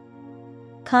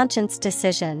 Conscience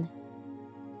decision.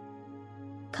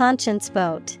 Conscience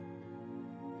vote.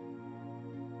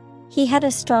 He had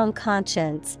a strong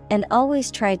conscience and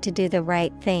always tried to do the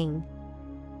right thing.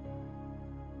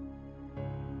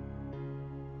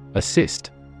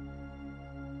 Assist.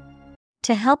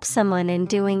 To help someone in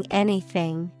doing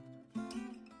anything.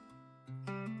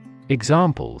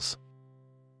 Examples: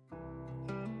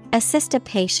 Assist a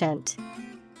patient.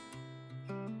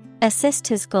 Assist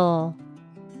his goal.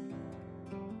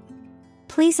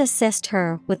 Please assist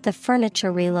her with the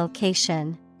furniture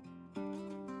relocation.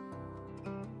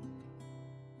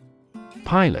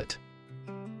 Pilot.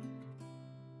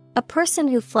 A person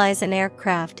who flies an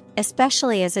aircraft,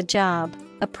 especially as a job,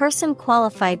 a person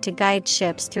qualified to guide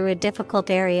ships through a difficult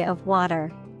area of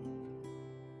water.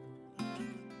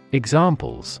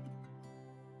 Examples: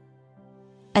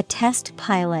 A test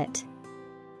pilot.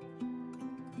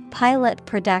 Pilot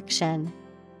production.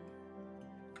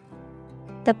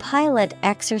 The pilot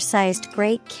exercised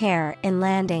great care in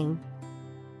landing.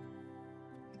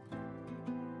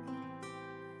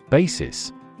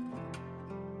 Basis.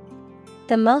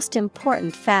 The most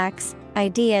important facts,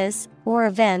 ideas, or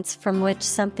events from which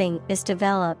something is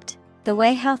developed, the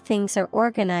way how things are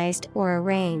organized or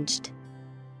arranged.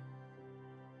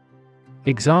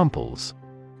 Examples.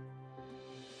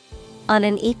 On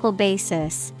an equal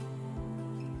basis.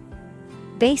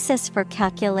 Basis for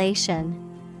calculation.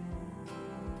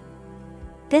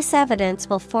 This evidence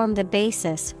will form the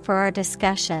basis for our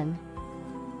discussion.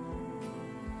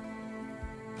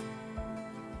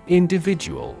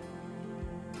 Individual.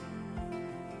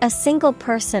 A single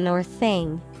person or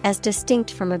thing, as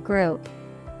distinct from a group.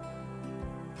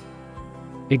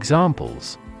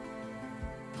 Examples.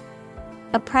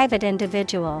 A private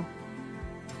individual.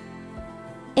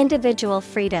 Individual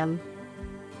freedom.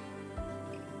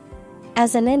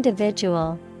 As an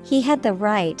individual, he had the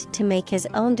right to make his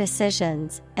own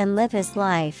decisions and live his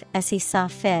life as he saw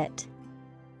fit.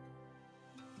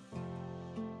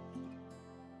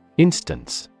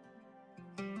 Instance.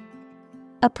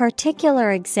 A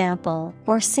particular example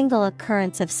or single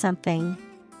occurrence of something.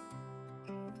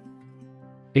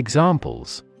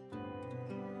 Examples.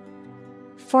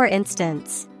 For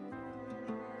instance.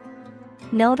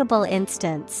 Notable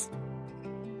instance.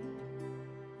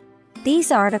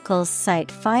 These articles cite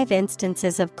 5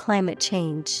 instances of climate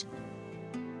change.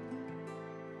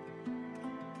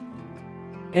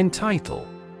 Entitle.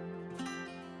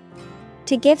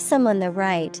 To give someone the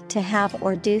right to have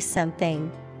or do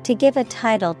something, to give a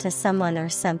title to someone or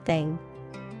something.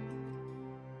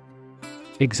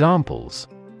 Examples.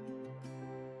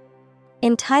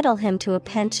 Entitle him to a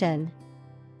pension.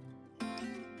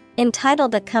 Entitle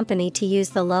the company to use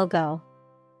the logo.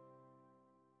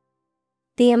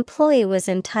 The employee was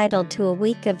entitled to a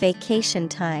week of vacation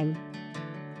time.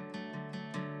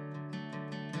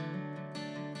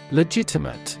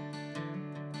 Legitimate.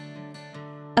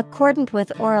 Accordant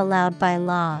with or allowed by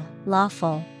law,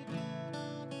 lawful.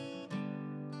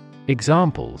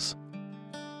 Examples.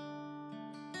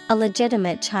 A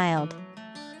legitimate child.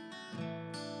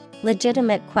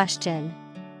 Legitimate question.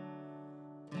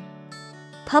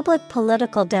 Public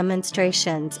political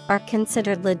demonstrations are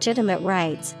considered legitimate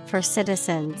rights for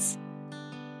citizens.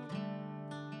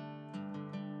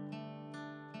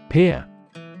 Peer.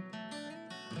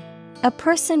 A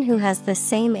person who has the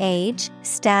same age,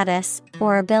 status,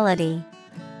 or ability.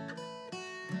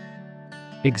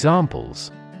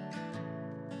 Examples.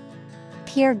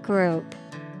 Peer group.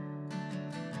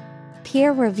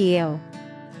 Peer review.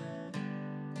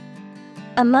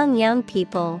 Among young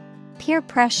people, peer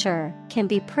pressure can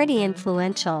be pretty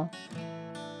influential.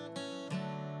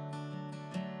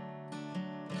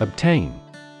 Obtain.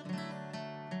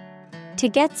 To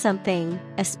get something,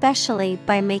 especially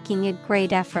by making a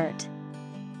great effort.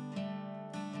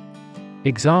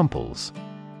 Examples.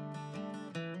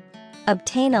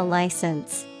 Obtain a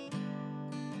license.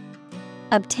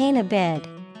 Obtain a bid.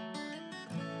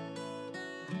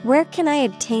 Where can I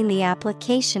obtain the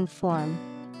application form?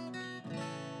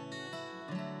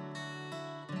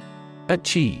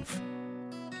 Achieve.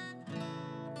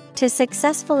 To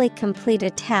successfully complete a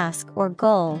task or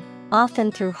goal,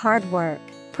 often through hard work,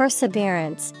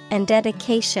 perseverance, and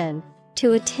dedication,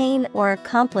 to attain or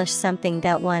accomplish something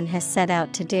that one has set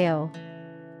out to do.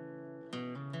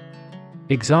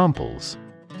 Examples.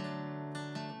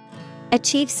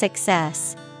 Achieve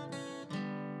success.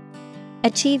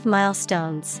 Achieve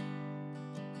milestones.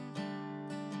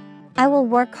 I will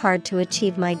work hard to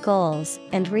achieve my goals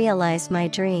and realize my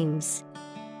dreams.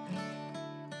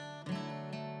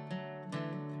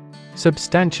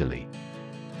 Substantially.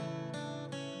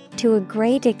 To a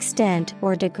great extent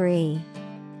or degree.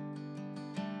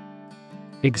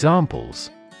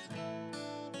 Examples.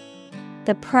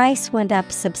 The price went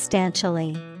up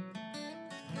substantially.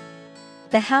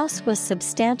 The house was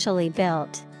substantially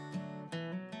built.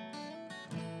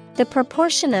 The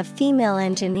proportion of female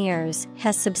engineers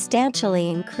has substantially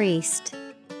increased.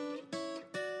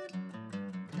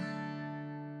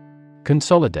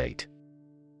 Consolidate.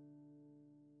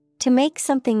 To make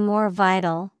something more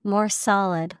vital, more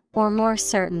solid, or more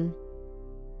certain.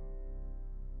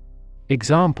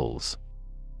 Examples.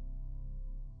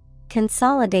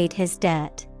 Consolidate his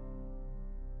debt.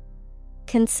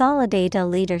 Consolidate a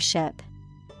leadership.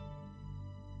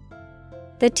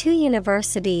 The 2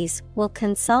 universities will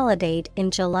consolidate in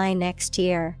July next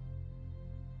year.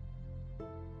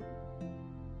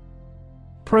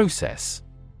 Process.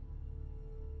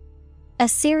 A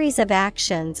series of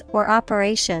actions or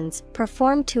operations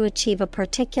performed to achieve a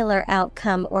particular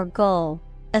outcome or goal,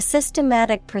 A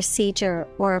systematic procedure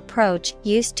or approach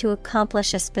used to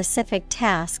accomplish a specific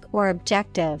task or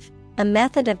objective, a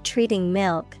method of treating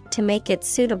milk to make it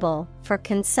suitable for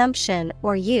consumption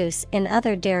or use in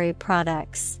other dairy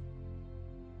products.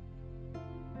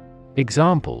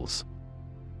 Examples: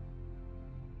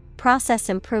 Process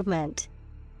improvement.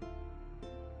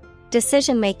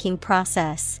 Decision-making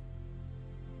process.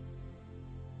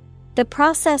 The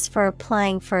process for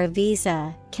applying for a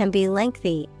visa can be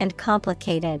lengthy and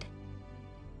complicated.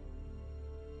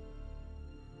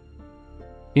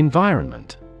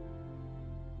 Environment.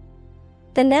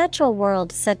 The natural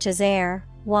world such as air,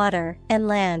 water, and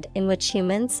land in which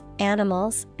humans,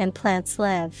 animals, and plants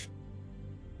live.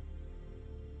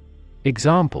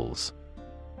 Examples: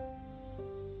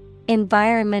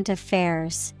 Environment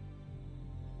affairs.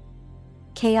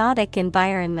 Chaotic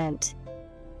environment.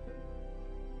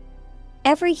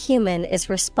 Every human is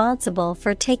responsible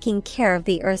for taking care of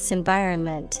the Earth's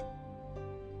environment.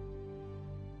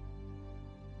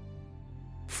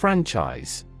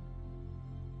 Franchise.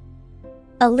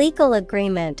 A legal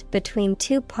agreement between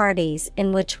two parties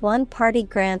in which one party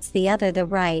grants the other the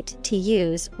right to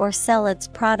use or sell its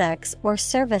products or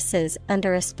services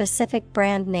under a specific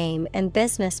brand name and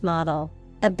business model.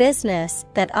 A business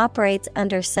that operates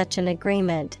under such an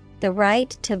agreement, the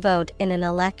right to vote in an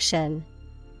election.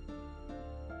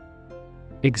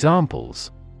 Examples: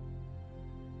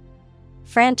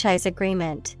 Franchise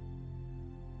agreement.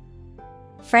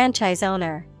 Franchise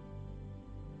owner.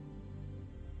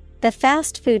 The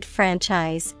fast food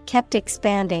franchise kept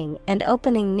expanding and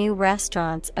opening new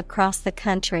restaurants across the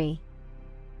country.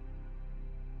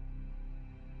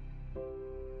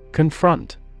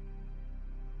 Confront.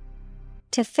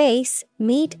 To face,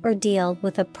 meet, or deal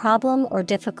with a problem or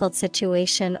difficult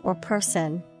situation or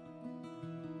person.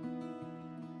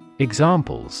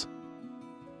 Examples: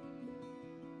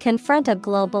 Confront a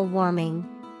global warming.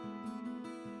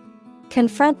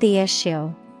 Confront the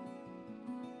issue.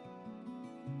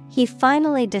 He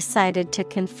finally decided to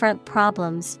confront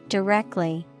problems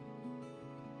directly.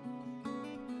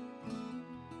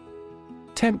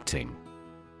 Tempting.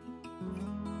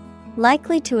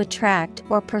 Likely to attract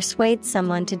or persuade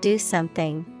someone to do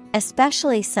something,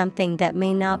 especially something that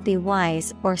may not be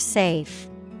wise or safe.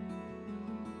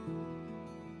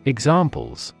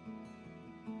 Examples: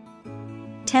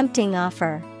 Tempting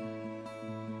offer.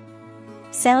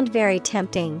 Sound very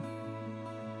tempting.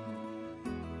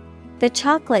 The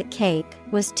chocolate cake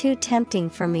was too tempting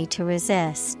for me to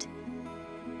resist.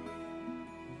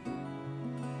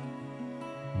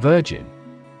 Virgin.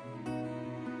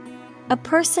 A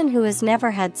person who has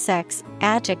never had sex,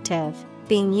 adjective,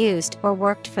 being used or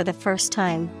worked for the first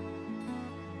time.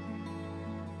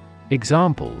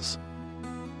 Examples: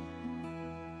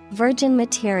 Virgin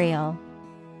material.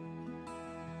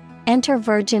 Enter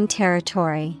virgin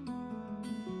territory.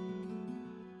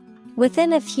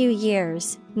 Within a few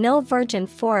years, no virgin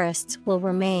forests will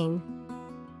remain.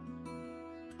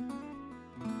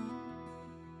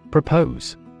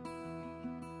 Propose.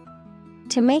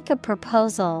 To make a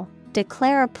proposal,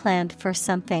 declare a plan for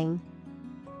something.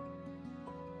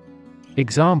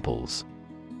 Examples: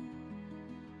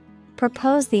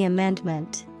 Propose the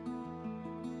amendment.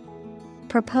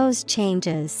 Propose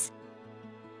changes.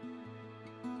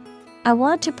 I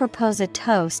want to propose a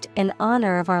toast in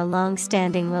honor of our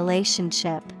long-standing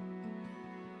relationship.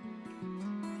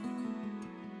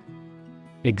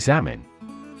 Examine.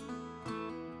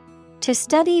 To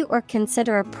study or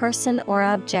consider a person or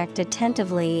object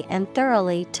attentively and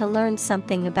thoroughly to learn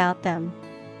something about them.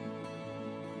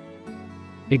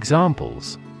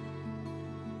 Examples: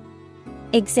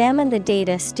 Examine the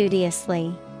data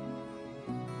studiously.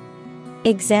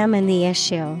 Examine the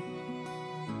issue.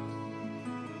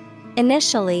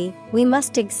 Initially, we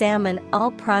must examine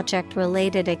all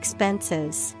project-related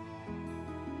expenses.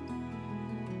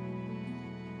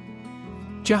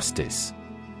 Justice.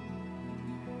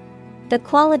 The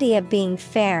quality of being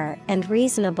fair and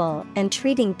reasonable and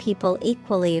treating people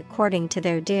equally according to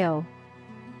their due.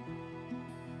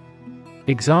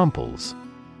 Examples: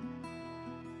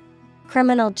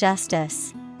 Criminal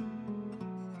justice.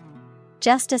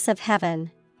 Justice of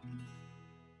heaven.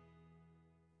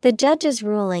 The judge's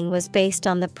ruling was based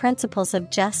on the principles of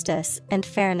justice and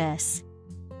fairness.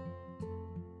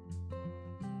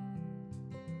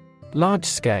 Large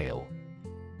scale.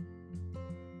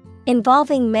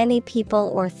 Involving many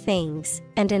people or things,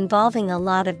 and involving a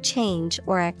lot of change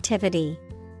or activity.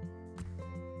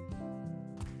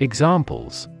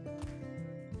 Examples: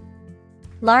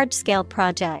 Large-scale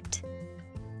project.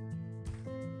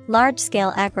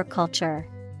 Large-scale agriculture.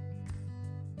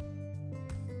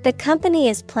 The company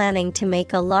is planning to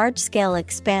make a large-scale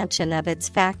expansion of its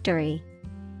factory.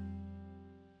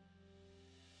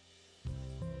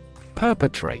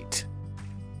 Perpetrate.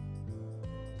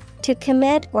 To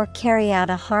commit or carry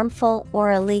out a harmful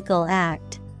or illegal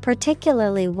act,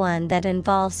 particularly one that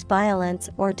involves violence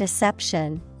or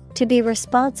deception. To be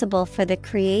responsible for the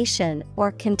creation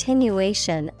or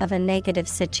continuation of a negative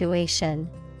situation.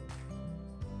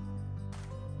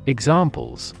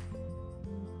 Examples: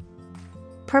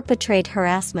 perpetrate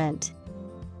harassment,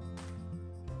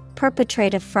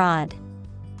 perpetrate a fraud.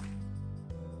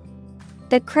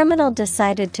 The criminal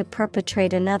decided to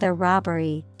perpetrate another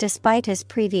robbery despite his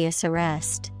previous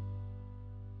arrest.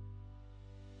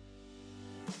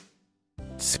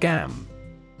 Scam.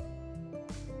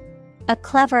 A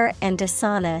clever and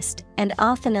dishonest, and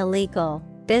often illegal,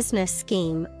 business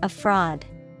scheme, a fraud.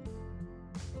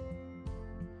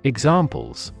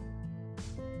 Examples: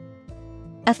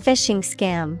 a phishing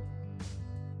scam,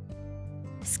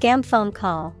 scam phone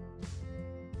call.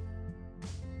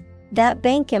 That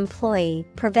bank employee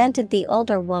prevented the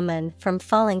older woman from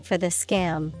falling for the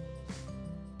scam.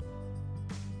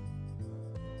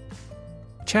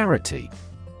 Charity.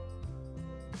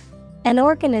 An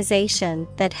organization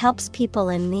that helps people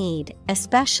in need,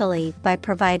 especially by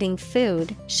providing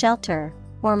food, shelter,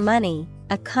 or money,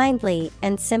 a kindly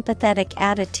and sympathetic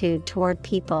attitude toward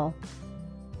people.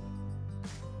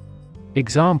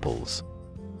 Examples: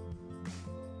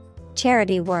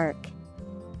 charity work,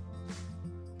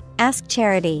 ask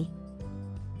charity.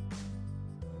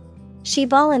 She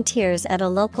volunteers at a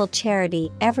local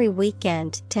charity every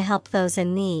weekend to help those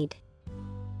in need.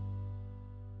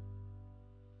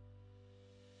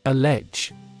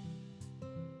 Allege.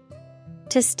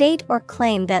 To state or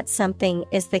claim that something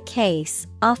is the case,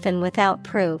 often without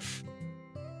proof.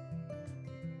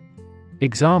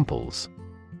 Examples: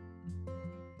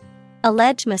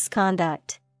 allege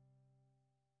misconduct,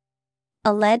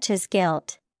 allege his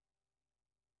guilt.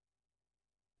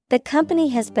 The company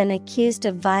has been accused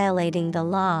of violating the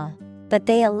law, but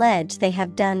they allege they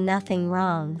have done nothing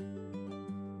wrong.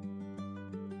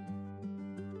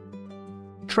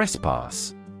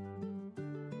 Trespass.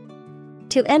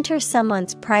 To enter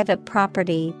someone's private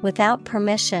property without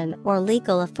permission or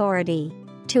legal authority,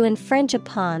 to infringe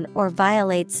upon or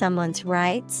violate someone's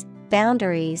rights,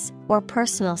 boundaries, or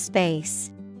personal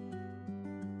space.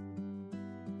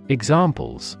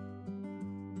 Examples: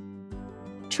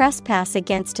 trespass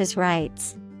against his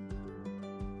rights,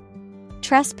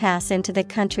 trespass into the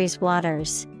country's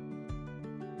waters.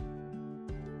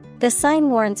 The sign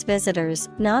warns visitors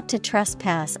not to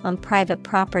trespass on private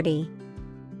property.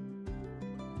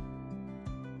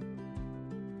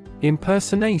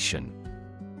 Impersonation.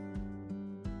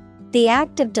 The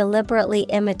act of deliberately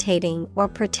imitating or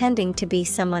pretending to be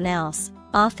someone else,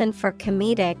 often for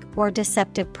comedic or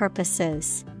deceptive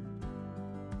purposes.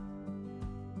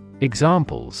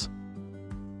 Examples: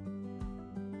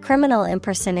 criminal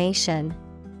impersonation,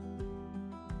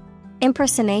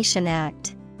 impersonation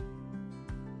act.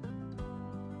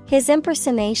 His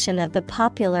impersonation of the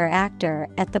popular actor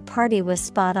at the party was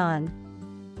spot on.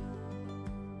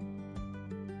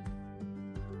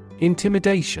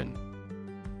 Intimidation.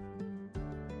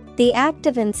 The act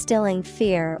of instilling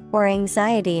fear or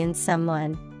anxiety in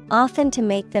someone, often to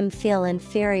make them feel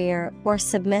inferior or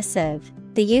submissive.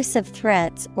 The use of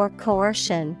threats or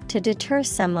coercion to deter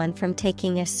someone from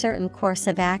taking a certain course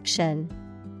of action.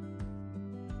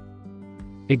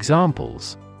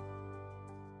 Examples: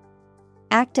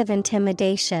 act of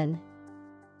intimidation,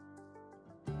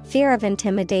 fear of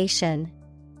intimidation.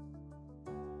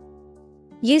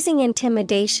 Using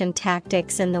intimidation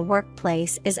tactics in the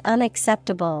workplace is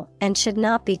unacceptable and should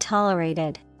not be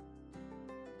tolerated.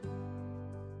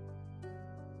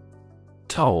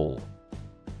 Toll.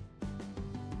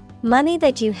 Money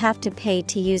that you have to pay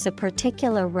to use a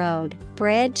particular road,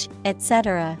 bridge,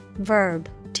 etc. Verb,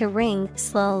 to ring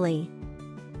slowly.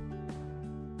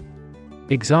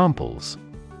 Examples: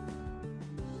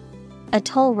 a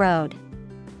toll road,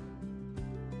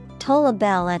 toll a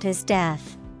bell at his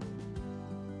death.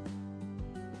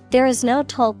 There is no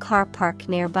toll car park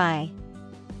nearby.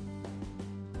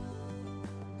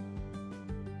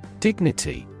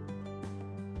 Dignity.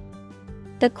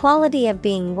 The quality of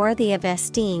being worthy of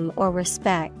esteem or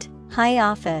respect, high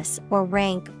office or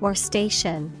rank or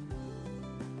station.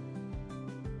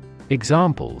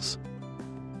 Examples: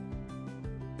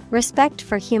 respect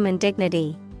for human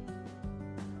dignity,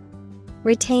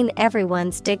 retain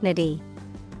everyone's dignity.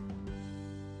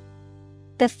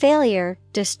 The failure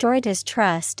destroyed his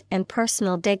trust and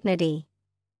personal dignity.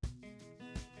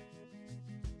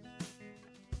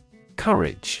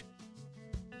 Courage.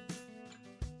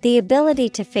 The ability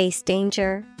to face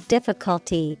danger,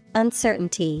 difficulty,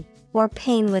 uncertainty, or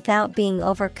pain without being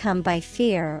overcome by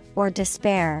fear or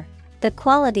despair. The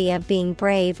quality of being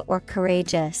brave or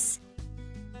courageous.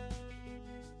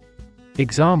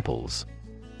 Examples: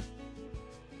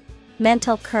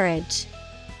 mental courage,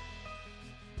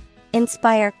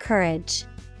 inspire courage.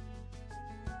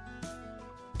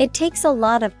 It takes a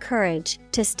lot of courage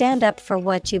to stand up for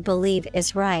what you believe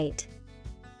is right.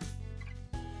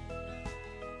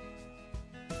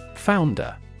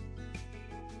 Founder: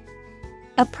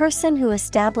 a person who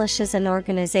establishes an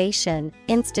organization,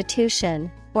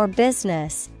 institution, or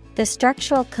business, the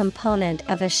structural component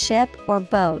of a ship or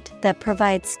boat that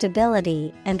provides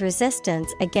stability and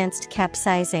resistance against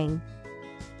capsizing.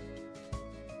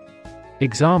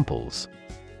 Examples: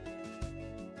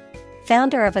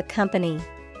 founder of a company,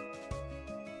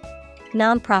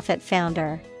 nonprofit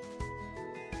founder.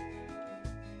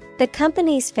 The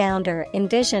company's founder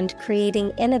envisioned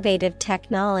creating innovative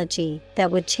technology that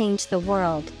would change the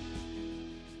world.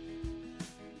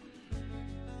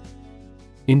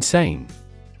 Insane: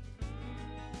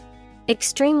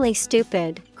 extremely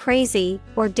stupid, crazy,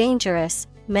 or dangerous,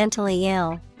 mentally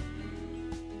ill.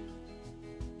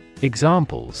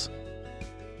 Examples: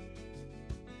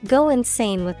 go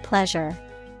insane with pleasure.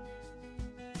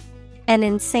 An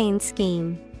insane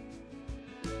scheme.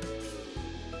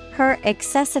 Her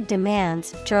excessive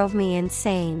demands drove me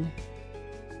insane.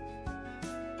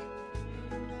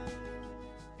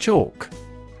 Chalk: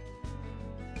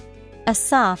 a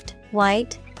soft,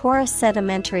 white, porous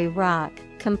sedimentary rock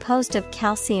composed of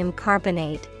calcium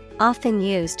carbonate, often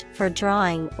used for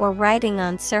drawing or writing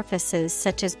on surfaces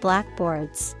such as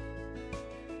blackboards.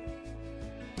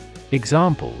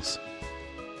 Examples: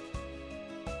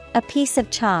 a piece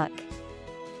of chalk.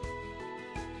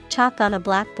 Chalk on a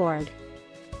blackboard.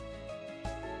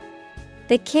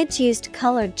 The kids used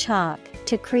colored chalk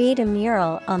to create a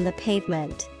mural on the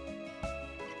pavement.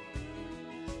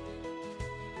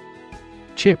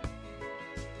 Chip: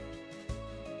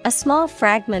 a small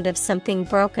fragment of something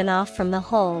broken off from the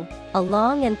whole, a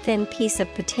long and thin piece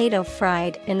of potato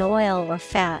fried in oil or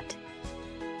fat.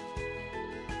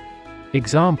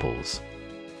 Examples: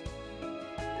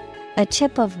 a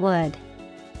chip of wood.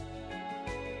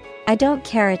 I don't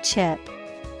care a chip.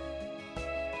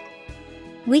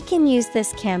 We can use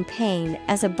this campaign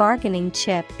as a bargaining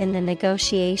chip in the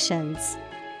negotiations.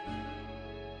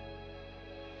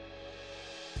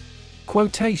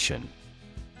 Quotation: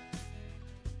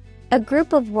 a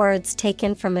group of words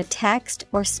taken from a text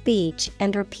or speech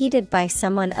and repeated by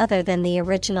someone other than the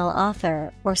original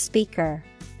author or speaker.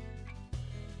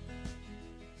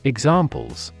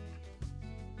 Examples: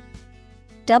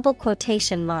 double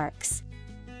quotation marks.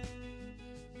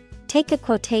 Take a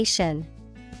quotation.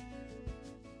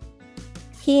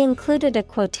 He included a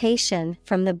quotation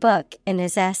from the book in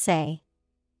his essay.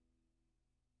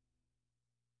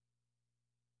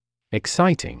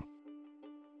 Exciting: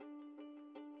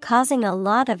 causing a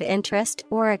lot of interest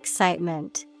or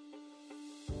excitement.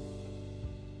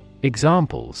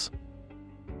 Examples: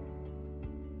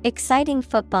 exciting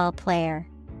football player.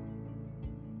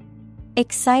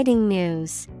 Exciting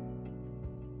news.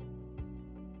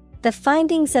 The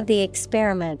findings of the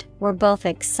experiment were both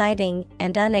exciting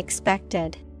and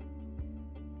unexpected.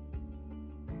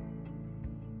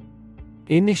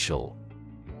 Initial: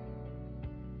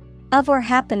 of or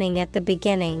happening at the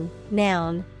beginning,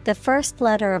 noun, the first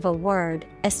letter of a word,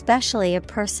 especially a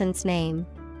person's name.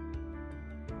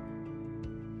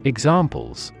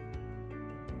 Examples: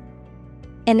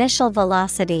 initial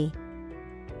velocity.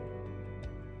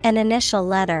 An initial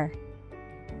letter.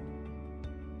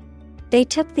 They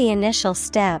took the initial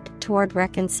step toward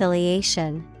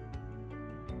reconciliation.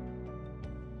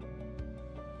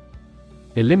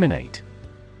 Eliminate: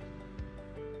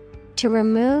 to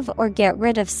remove or get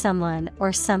rid of someone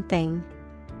or something.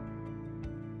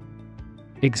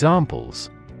 Examples: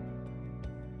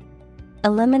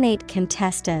 eliminate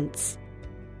contestants.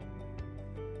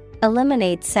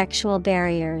 Eliminate sexual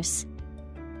barriers.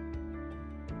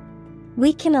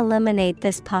 We can eliminate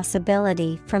this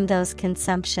possibility from those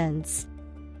consumptions.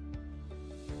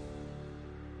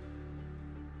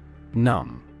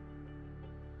 Numb: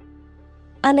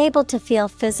 unable to feel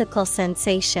physical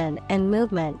sensation and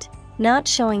movement, not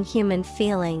showing human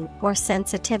feeling or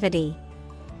sensitivity.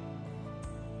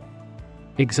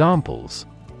 Examples: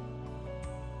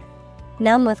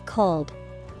 numb with cold.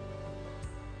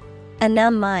 A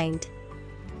numb mind.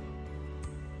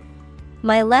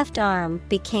 My left arm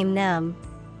became numb.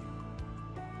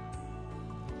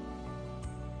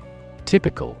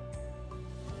 Typical: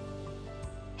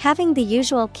 Having the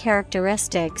usual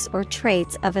characteristics or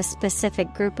traits of a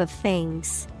specific group of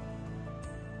things.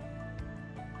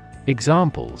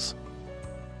 Examples: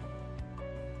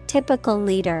 Typical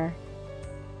leader.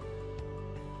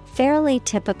 Fairly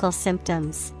typical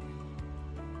symptoms.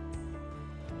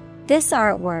 This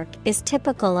artwork is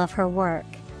typical of her work.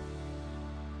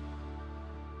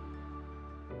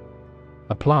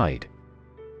 Applied.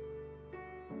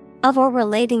 Of or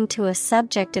relating to a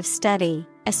subject of study,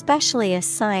 especially a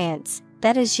science,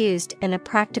 that is used in a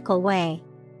practical way.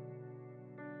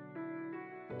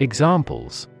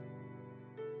 Examples: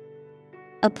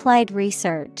 Applied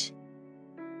research.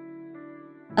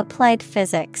 Applied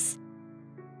physics.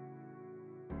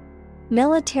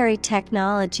 Military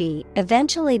technology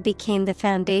eventually became the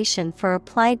foundation for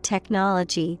applied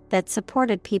technology that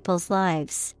supported people's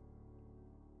lives.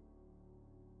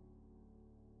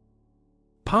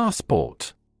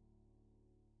 Passport.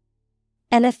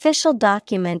 An official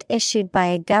document issued by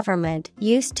a government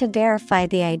used to verify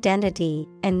the identity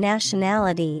and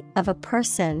nationality of a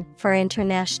person for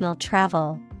international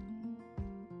travel.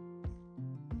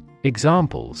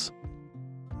 Examples: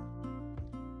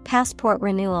 Passport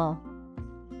renewal.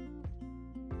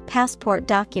 Passport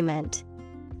document.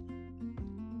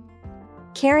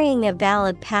 Carrying a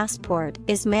valid passport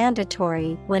is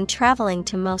mandatory when traveling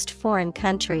to most foreign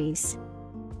countries.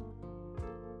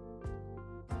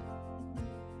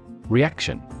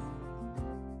 Reaction.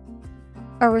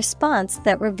 A response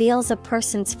that reveals a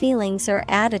person's feelings or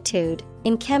attitude.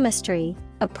 In chemistry,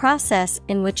 a process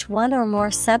in which one or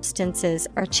more substances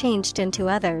are changed into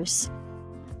others.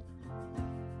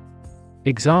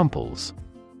 Examples: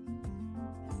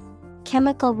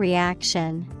 Chemical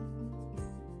reaction.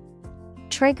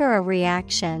 Trigger a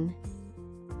reaction.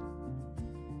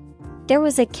 There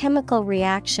was a chemical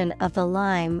reaction of the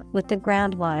lime with the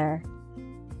groundwater.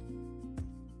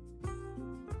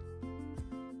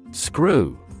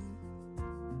 Screw.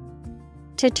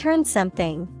 To turn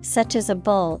something, such as a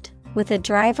bolt, with a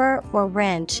driver or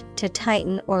wrench to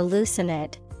tighten or loosen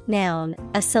it. Noun,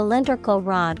 a cylindrical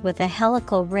rod with a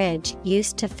helical ridge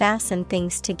used to fasten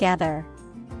things together.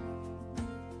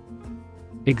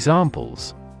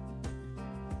 Examples: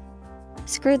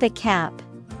 Screw the cap.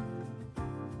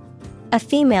 A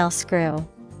female screw.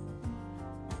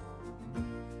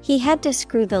 He had to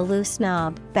screw the loose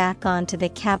knob back onto the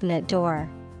cabinet door.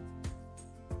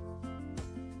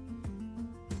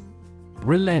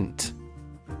 Relent.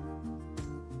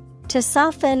 To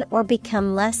soften or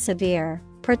become less severe,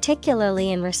 particularly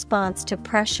in response to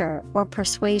pressure or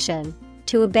persuasion.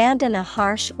 To abandon a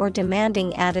harsh or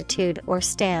demanding attitude or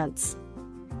stance.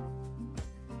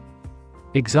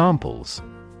 Examples: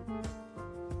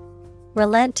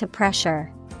 Relent to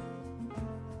pressure.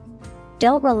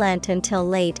 Don't relent until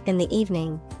late in the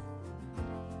evening.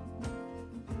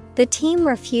 The team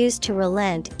refused to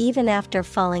relent even after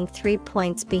falling 3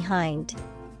 points behind.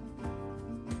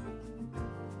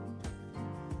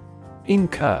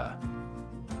 Incur.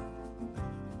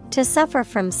 To suffer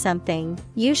from something,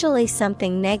 usually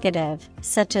something negative,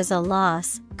 such as a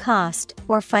loss, cost,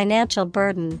 or financial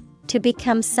burden. To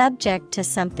become subject to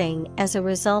something as a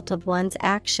result of one's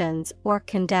actions or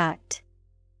conduct.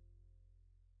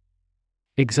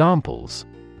 Examples: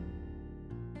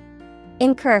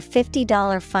 Incur a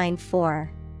 $50 fine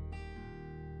for.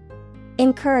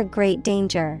 Incur a great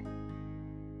danger.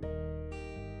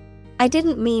 I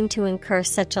didn't mean to incur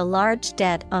such a large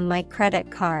debt on my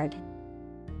credit card.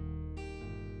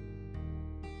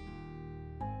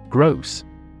 Gross.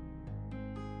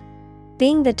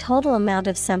 Being the total amount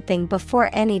of something before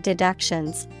any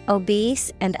deductions,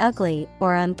 obese and ugly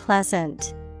or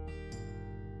unpleasant.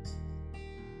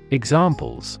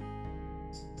 Examples: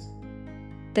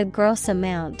 The gross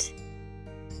amount.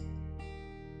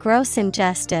 Gross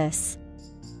injustice.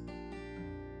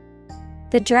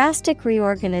 The drastic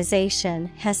reorganization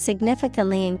has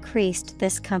significantly increased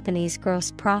this company's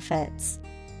gross profits.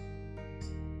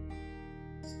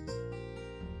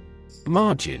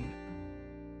 Margin.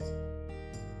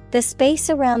 The space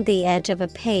around the edge of a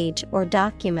page or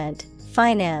document.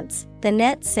 Finance, the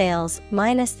net sales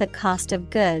minus the cost of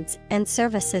goods and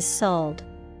services sold.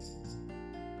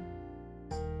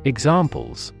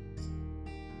 Examples: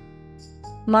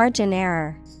 Margin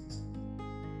error.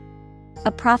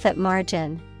 A profit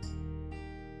margin.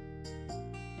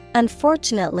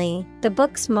 Unfortunately, the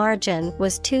book's margin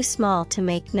was too small to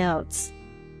make notes.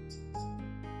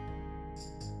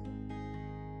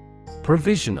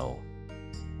 Provisional.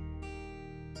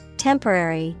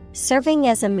 Temporary, serving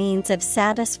as a means of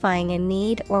satisfying a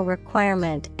need or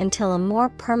requirement until a more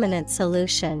permanent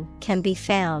solution can be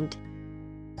found.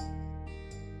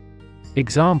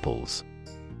 Examples: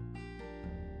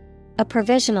 A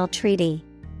provisional treaty.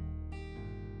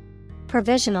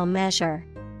 Provisional measure.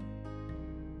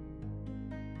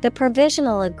 The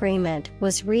provisional agreement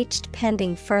was reached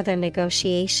pending further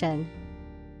negotiation.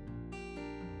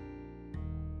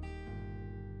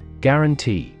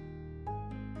 Guarantee.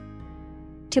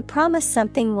 To promise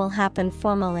something will happen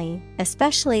formally,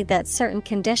 especially that certain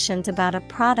conditions about a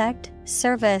product,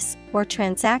 service, or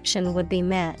transaction would be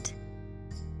met.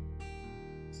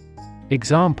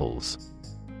 Examples: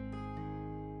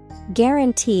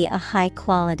 guarantee a high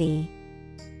quality.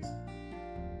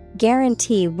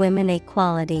 Guarantee women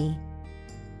equality.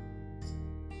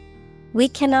 We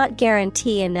cannot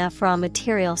guarantee enough raw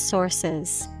material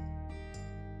sources.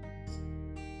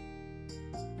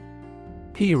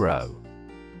 Hero.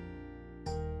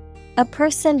 A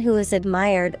person who is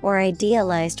admired or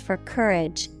idealized for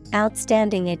courage,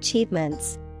 outstanding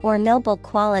achievements, or noble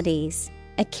qualities,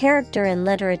 a character in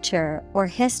literature or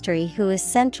history who is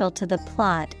central to the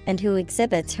plot and who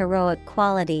exhibits heroic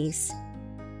qualities.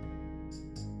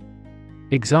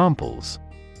 Examples: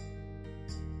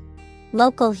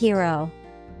 local hero.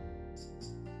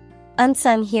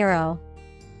 Unsung hero.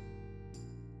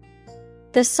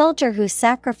 The soldier who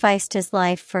sacrificed his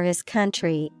life for his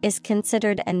country is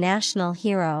considered a national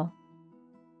hero.